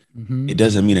 right? Mm-hmm. It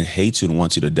doesn't mean it hates you and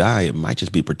wants you to die. It might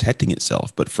just be protecting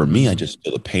itself. But for me, I just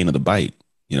feel the pain of the bite,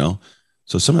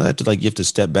 So some of that, you have to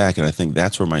step back. And I think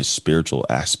that's where my spiritual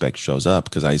aspect shows up,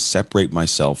 because I separate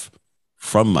myself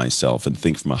from myself and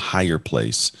think from a higher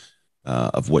place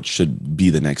of what should be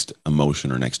the next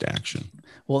emotion or next action.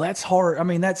 Well, that's hard. I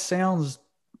mean, that sounds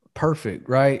perfect,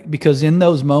 right? Because in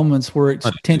those moments where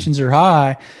tensions are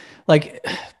high, like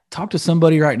talk to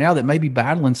somebody right now that may be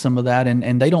battling some of that,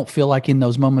 and they don't feel like in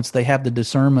those moments they have the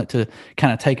discernment to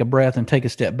kind of take a breath and take a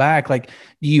step back. Like,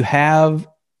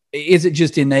 is it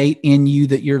just innate in you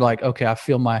that you're like, okay, I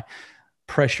feel my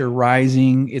pressure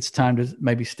rising. It's time to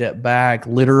maybe step back,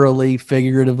 literally,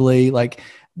 figuratively. Like,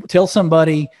 tell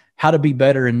somebody how to be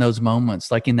better in those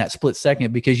moments, like in that split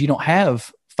second, because you don't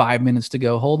have 5 minutes to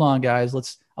go, hold on, guys,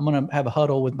 I'm going to have a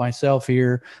huddle with myself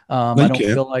here. I don't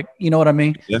feel like, you know what I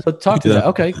mean? Yeah. So talk to that.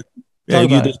 Okay. Yeah,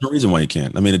 there's no reason why you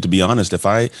can't. I mean, to be honest,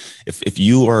 if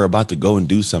you are about to go and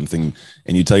do something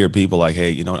and you tell your people like,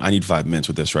 hey, I need 5 minutes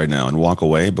with this right now, and walk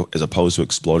away, but as opposed to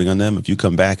exploding on them, if you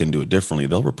come back and do it differently,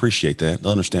 they'll appreciate that.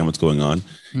 They'll understand what's going on.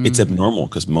 Mm-hmm. It's abnormal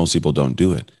because most people don't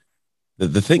do it.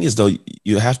 The thing is, though,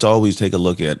 you have to always take a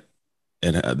look at,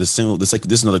 and this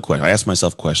is another question. I ask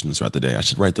myself questions throughout the day. I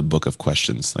should write the book of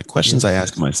questions, like questions I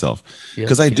ask myself,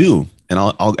 because I do. And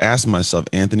I'll ask myself,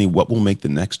 Anthony, what will make the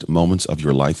next moments of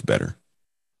your life better?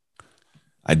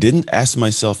 I didn't ask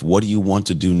myself, what do you want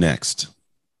to do next?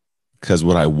 Because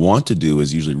what I want to do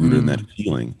is usually rooted in that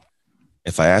feeling.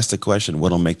 If I ask the question,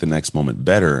 what will make the next moment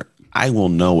better? I will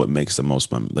know what makes the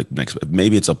most next.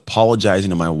 Maybe it's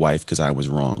apologizing to my wife because I was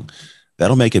wrong.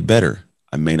 That'll make it better.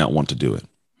 I may not want to do it.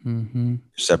 Mm-hmm.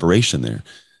 Separation there.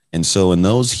 And so in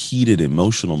those heated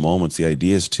emotional moments, the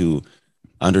idea is to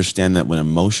understand that when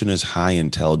emotion is high,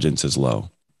 intelligence is low.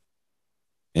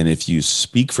 And if you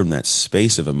speak from that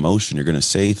space of emotion, you're going to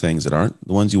say things that aren't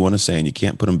the ones you want to say, and you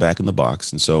can't put them back in the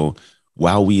box. And so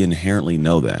while we inherently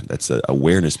know that, that's an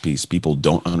awareness piece, people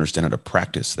don't understand how to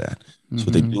practice that. Mm-hmm. So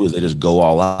what they do is they just go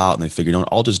all out and they figure, no,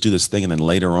 I'll just do this thing, and then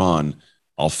later on,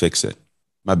 I'll fix it.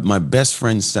 My best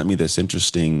friend sent me this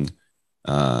interesting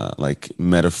like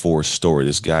metaphor story.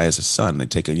 This guy has a son. They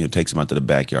takes him out to the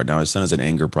backyard. Now his son has an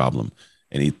anger problem,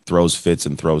 and he throws fits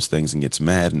and throws things and gets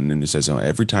mad. And then he says,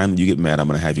 every time you get mad, I'm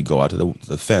going to have you go out to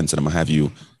the fence, and I'm going to have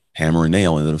you hammer a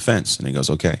nail into the fence. And he goes,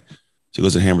 okay. So he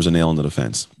goes and hammers a nail into the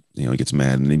fence. He gets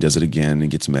mad, and he does it again,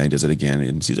 and gets mad, he does it again.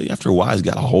 And sees after a while, he's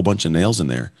got a whole bunch of nails in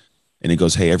there. And he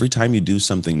goes, hey, every time you do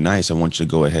something nice, I want you to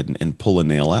go ahead and pull a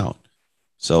nail out.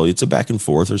 So it's a back and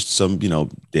forth. There's some,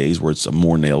 days where it's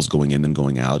more nails going in than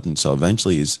going out. And so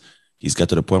eventually he's got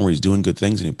to the point where he's doing good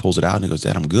things, and he pulls it out and he goes,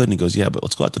 Dad, I'm good. And he goes, yeah, but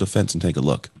let's go out to the fence and take a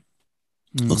look.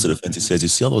 Looks at the fence. He says, you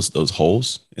see all those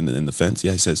holes in the fence?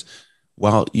 Yeah. He says,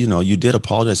 well, you did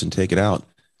apologize and take it out.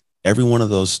 Every one of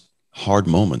those hard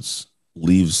moments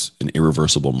leaves an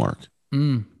irreversible mark.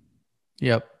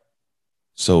 Yep.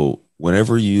 So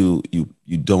whenever you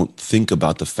don't think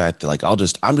about the fact that like, I'm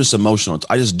just emotional,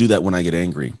 I just do that when I get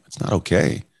angry, it's not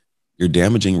okay. You're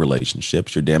damaging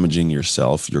relationships, you're damaging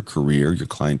yourself, your career, your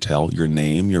clientele, your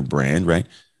name, your brand, right?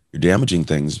 You're damaging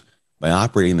things by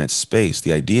operating in that space.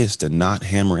 The idea is to not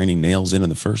hammer any nails in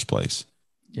the first place.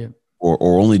 Yeah.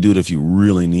 Or only do it if you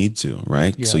really need to,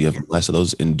 right? Yeah. So you have less of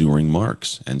those enduring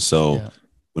marks. And so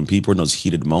when people are in those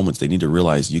heated moments, they need to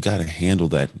realize you got to handle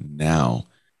that now.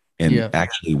 And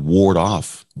actually ward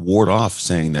off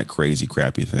saying that crazy,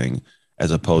 crappy thing, as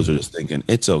opposed to just thinking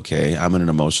it's okay, I'm in an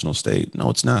emotional state.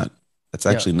 No, it's not. That's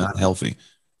actually not healthy.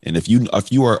 And if you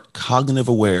are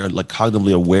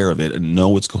cognitively aware of it and know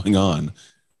what's going on,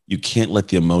 you can't let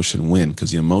the emotion win, because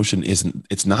the emotion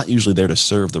it's not usually there to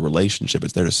serve the relationship.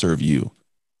 It's there to serve you.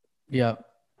 Yeah.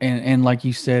 And like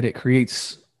you said,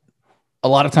 a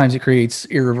lot of times it creates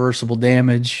irreversible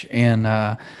damage, and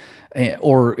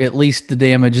or at least the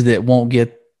damage that won't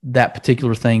get that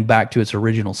particular thing back to its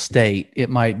original state. It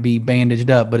might be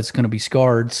bandaged up, but it's going to be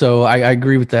scarred. So I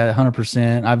agree with that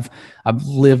 100%. I've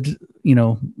lived,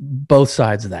 both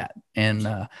sides of that. And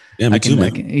yeah, me too,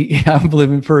 man. I'm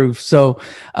living proof. So,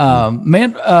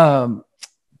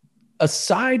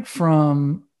 aside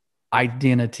from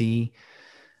identity,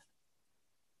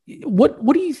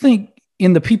 what do you think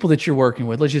in the people that you're working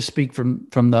with? Let's just speak from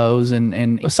those.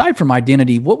 And aside from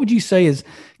identity, what would you say is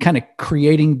kind of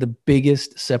creating the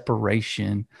biggest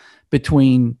separation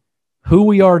between who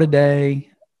we are today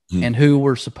and who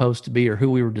we're supposed to be, or who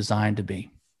we were designed to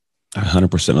be?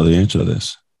 100% of the answer to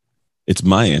this. It's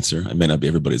my answer. It may not be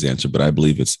everybody's answer, but I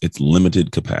believe it's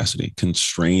limited capacity,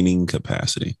 constraining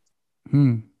capacity.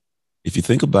 If you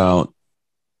think about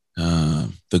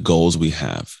the goals we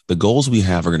have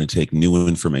are going to take new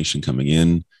information coming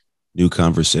in, new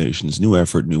conversations, new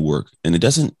effort, new work. And it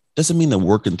doesn't mean the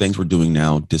work and things we're doing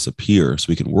now disappear so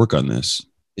we can work on this.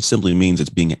 It simply means it's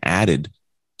being added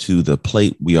to the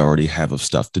plate we already have of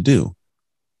stuff to do.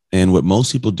 And what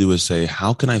most people do is say,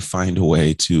 how can I find a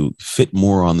way to fit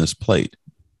more on this plate?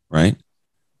 Right?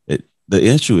 The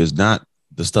issue is not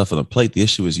the stuff on the plate. The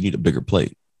issue is you need a bigger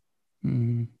plate.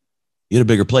 You get a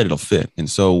bigger plate, it'll fit. And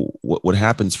so what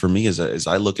happens for me is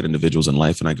I look at individuals in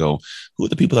life and I go, who are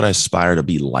the people that I aspire to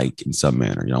be like in some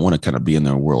manner? I want to kind of be in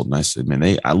their world. And I said,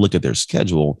 man, I look at their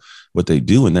schedule, what they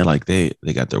do, and they're like, they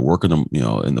got their work in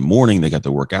the morning, they got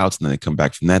their workouts, and then they come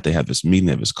back from that. They have this meeting,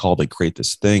 they have this call, they create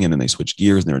this thing, and then they switch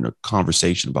gears and they're in a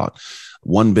conversation about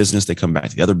one business. They come back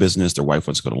to the other business. Their wife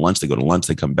wants to go to lunch. They go to lunch.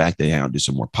 They come back. They hang out, do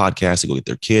some more podcasts. They go get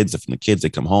their kids. From the kids, they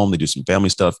come home. They do some family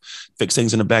stuff, fix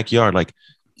things in the backyard. Like,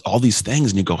 all these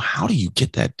things. And you go, how do you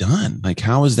get that done? Like,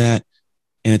 how is that?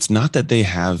 And it's not that they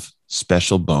have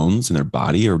special bones in their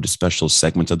body or just special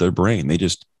segments of their brain.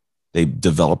 They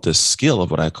developed a skill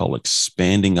of what I call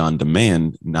expanding on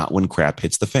demand, not when crap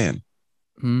hits the fan.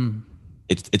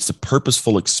 It's a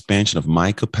purposeful expansion of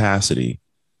my capacity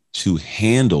to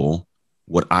handle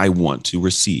what I want to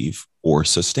receive or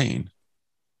sustain.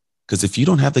 Because if you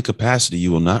don't have the capacity,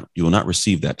 you will not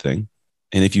receive that thing.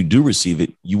 And if you do receive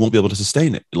it, you won't be able to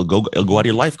sustain it. It'll go out of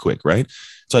your life quick, right?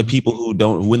 So like people who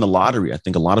don't win the lottery, I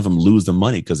think a lot of them lose the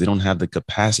money because they don't have the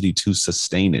capacity to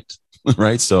sustain it,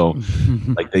 right? So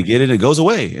like they get it, it goes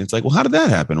away. And it's like, well, how did that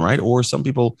happen, right? Or some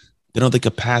people, they don't have the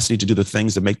capacity to do the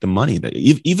things that make the money. That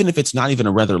even if it's not even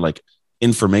a rather like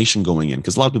information going in,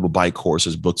 because a lot of people buy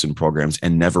courses, books, and programs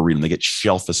and never read them. They get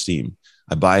shelf esteem.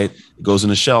 I buy it. It goes in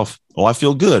the shelf. Oh, I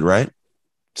feel good, right?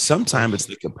 Sometimes it's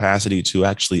the capacity to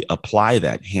actually apply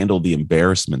that, handle the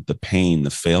embarrassment, the pain,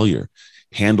 the failure,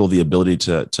 handle the ability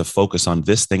to focus on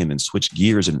this thing and then switch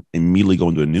gears and immediately go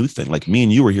into a new thing. Like me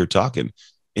and you were here talking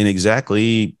in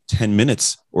exactly 10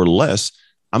 minutes or less.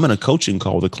 I'm in a coaching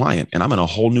call with a client and I'm in a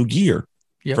whole new gear.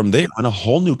 Yep. From there, on a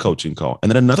whole new coaching call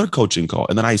and then another coaching call.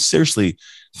 And then I seriously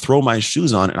throw my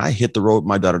shoes on and I hit the road with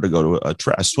my daughter to go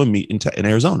to a swim meet in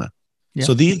Arizona. Yep.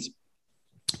 So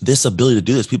this ability to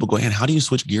do this, people go, man, how do you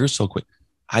switch gears so quick?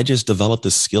 I just developed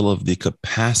the skill of the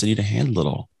capacity to handle it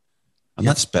all. I'm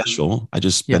not special. I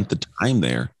just spent the time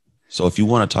there. So if you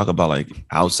want to talk about like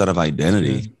outside of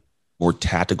identity, more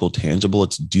tactical, tangible,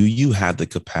 it's do you have the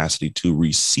capacity to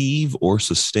receive or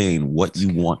sustain what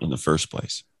you want in the first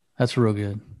place? That's real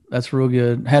good. That's real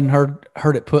good. Hadn't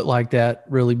heard it put like that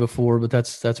really before, but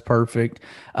that's perfect.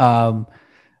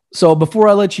 So before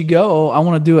I let you go, I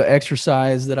want to do an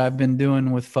exercise that I've been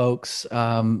doing with folks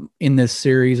in this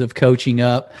series of Coaching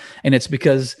Up. And it's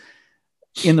because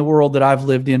in the world that I've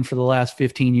lived in for the last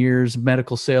 15 years,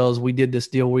 medical sales, we did this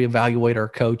deal. We evaluate our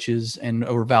coaches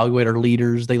or evaluate our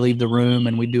leaders. They leave the room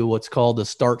and we do what's called a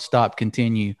start, stop,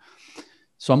 continue.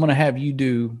 So I'm going to have you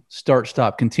do start,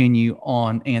 stop, continue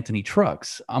on Anthony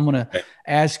Trucks. I'm going to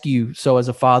ask you, so as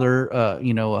a father,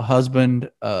 a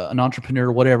husband, an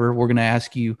entrepreneur, whatever, we're going to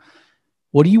ask you,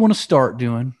 what do you want to start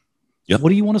doing? Yep. What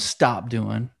do you want to stop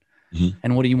doing? Mm-hmm.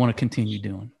 And what do you want to continue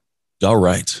doing? All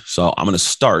right. So I'm going to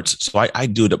start. So I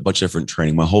do a bunch of different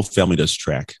training. My whole family does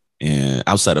track, and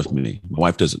outside of me, my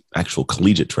wife does actual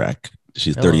collegiate track.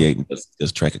 She's 38 and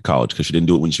does track at college because she didn't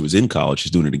do it when she was in college.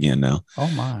 She's doing it again now. Oh,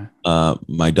 my.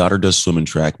 My daughter does swim and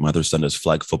track. My other son does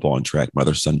flag football and track. My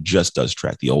other son just does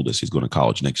track. The oldest, he's going to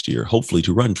college next year, hopefully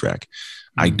to run track.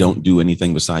 Mm-hmm. I don't do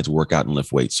anything besides work out and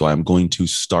lift weights. So I'm going to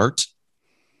start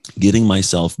getting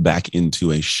myself back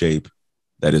into a shape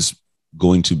that is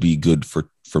going to be good for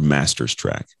masters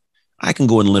track. I can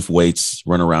go and lift weights,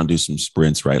 run around, do some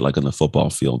sprints, right? Like on the football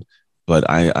field. But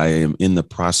I am in the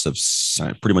process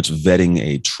of pretty much vetting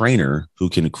a trainer who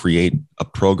can create a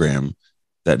program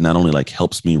that not only like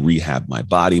helps me rehab my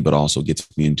body, but also gets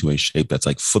me into a shape that's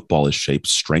like footballish shape,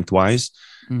 strength wise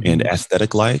and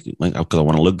aesthetic like because I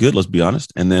want to look good. Let's be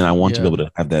honest. And then I want to be able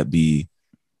to have that be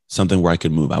something where I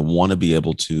can move. I want to be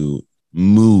able to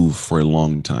move for a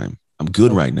long time. I'm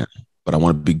good right now, but I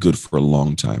want to be good for a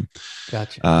long time.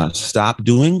 Gotcha. Stop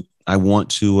doing. I want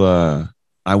to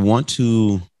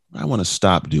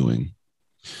stop doing.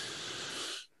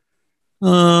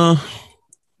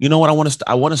 You know what?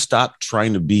 I want to stop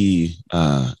trying to be.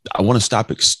 I want to stop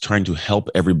trying to help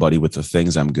everybody with the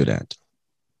things I'm good at.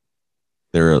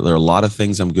 There are a lot of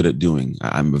things I'm good at doing.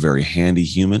 I'm a very handy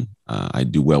human. I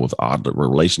do well with odd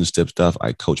relationship stuff.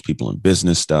 I coach people in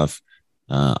business stuff.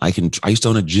 I used to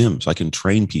own a gym, so I can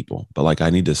train people. But like, I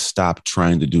need to stop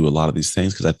trying to do a lot of these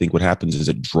things because I think what happens is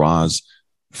it draws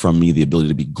from me the ability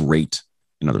to be great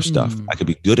in other stuff. I could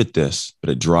be good at this, but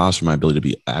it draws from my ability to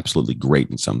be absolutely great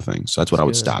in some things. So that's what I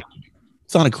would stop.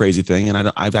 It's not a crazy thing.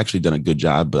 And I've actually done a good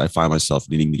job, but I find myself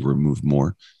needing to remove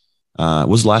more. What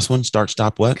was the last one? Start,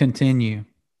 stop, what? Continue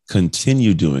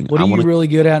doing. What are you really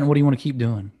good at and what do you want to keep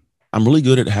doing? I'm really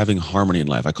good at having harmony in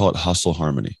life. I call it hustle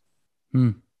harmony.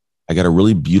 I got a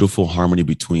really beautiful harmony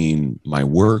between my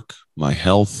work, my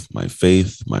health, my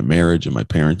faith, my marriage, and my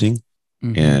parenting.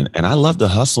 And I love to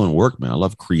hustle and work, man. I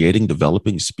love creating,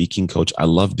 developing, speaking, coach. I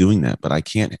love doing that, but I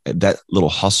can't, that little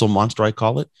hustle monster, I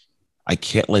call it, I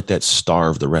can't let that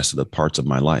starve the rest of the parts of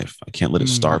my life. I can't let it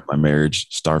starve my marriage,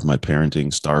 starve my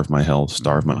parenting, starve my health,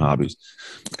 starve my hobbies.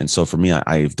 And so for me,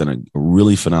 I've done a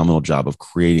really phenomenal job of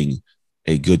creating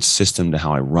a good system to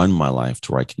how I run my life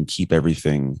to where I can keep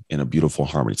everything in a beautiful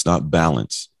harmony. It's not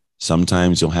balance.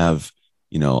 Sometimes you'll have,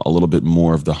 a little bit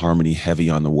more of the harmony heavy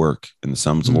on the work and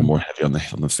some's a little more heavy on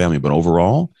the family, but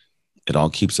overall it all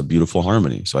keeps a beautiful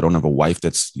harmony. So I don't have a wife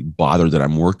that's bothered that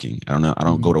I'm working. I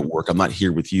don't go to work. I'm not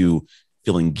here with you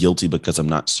feeling guilty because I'm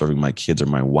not serving my kids or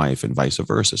my wife and vice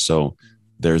versa. So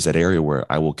there's that area where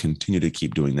I will continue to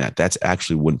keep doing that. That's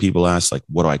actually when people ask, like,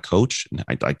 what do I coach? And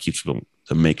I keep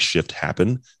to make shift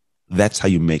happen. That's how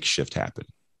you make shift happen.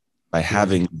 By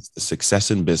having the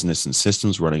success in business and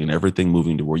systems running and everything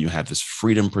moving to where you have this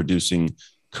freedom producing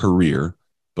career,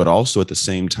 but also at the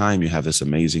same time, you have this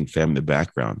amazing family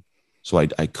background. So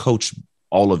I coach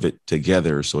all of it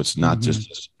together. So it's not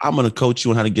just, I'm going to coach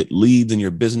you on how to get leads in your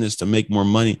business to make more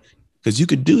money. Because you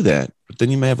could do that, but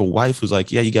then you may have a wife who's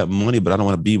like, yeah, you got money, but I don't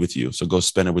want to be with you. So go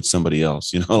spend it with somebody else,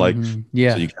 So you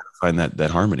got to find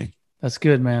that harmony. That's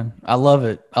good, man. I love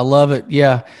it. I love it.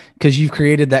 Yeah. Because you've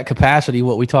created that capacity,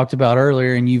 what we talked about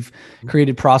earlier, and you've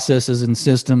created processes and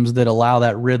systems that allow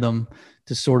that rhythm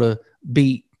to sort of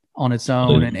beat on its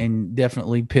own and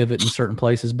definitely pivot in certain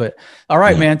places. But all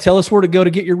right, man, tell us where to go to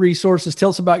get your resources. Tell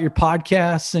us about your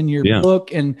podcasts and your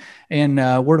book and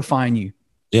where to find you.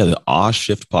 Yeah, the Awe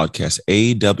Shift podcast,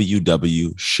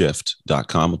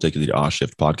 awwshift.com. We'll take you to the Awe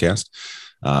Shift podcast.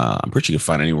 I'm pretty sure you can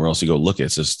find anywhere else you go look at.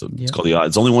 It's just, it's called the,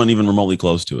 it's the only one even remotely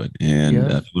close to it. And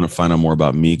if you want to find out more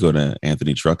about me, go to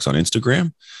Anthony Trucks on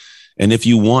Instagram. And if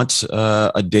you want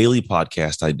a daily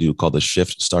podcast I do called the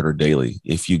Shift Starter Daily,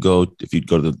 if you go to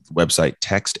the website,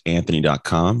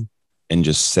 textanthony.com and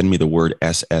just send me the word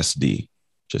SSD,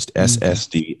 just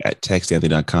SSD at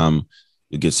textanthony.com,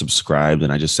 you get subscribed.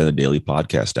 And I just send a daily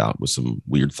podcast out with some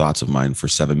weird thoughts of mine for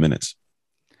 7 minutes.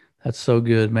 That's so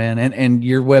good, man. And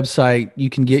your website, you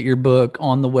can get your book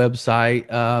on the website.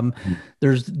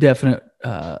 There's definite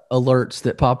alerts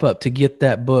that pop up to get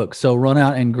that book. So run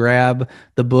out and grab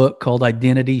the book called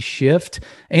Identity Shift.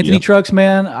 Anthony Trucks,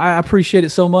 man, I appreciate it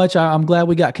so much. I'm glad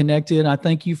we got connected. I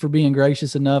thank you for being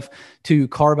gracious enough to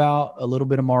carve out a little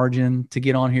bit of margin to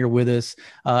get on here with us.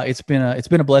 It's been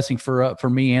a blessing for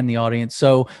me and the audience.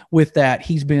 So with that,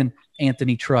 he's been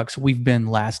Anthony Trucks. We've been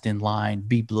last in line.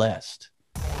 Be blessed.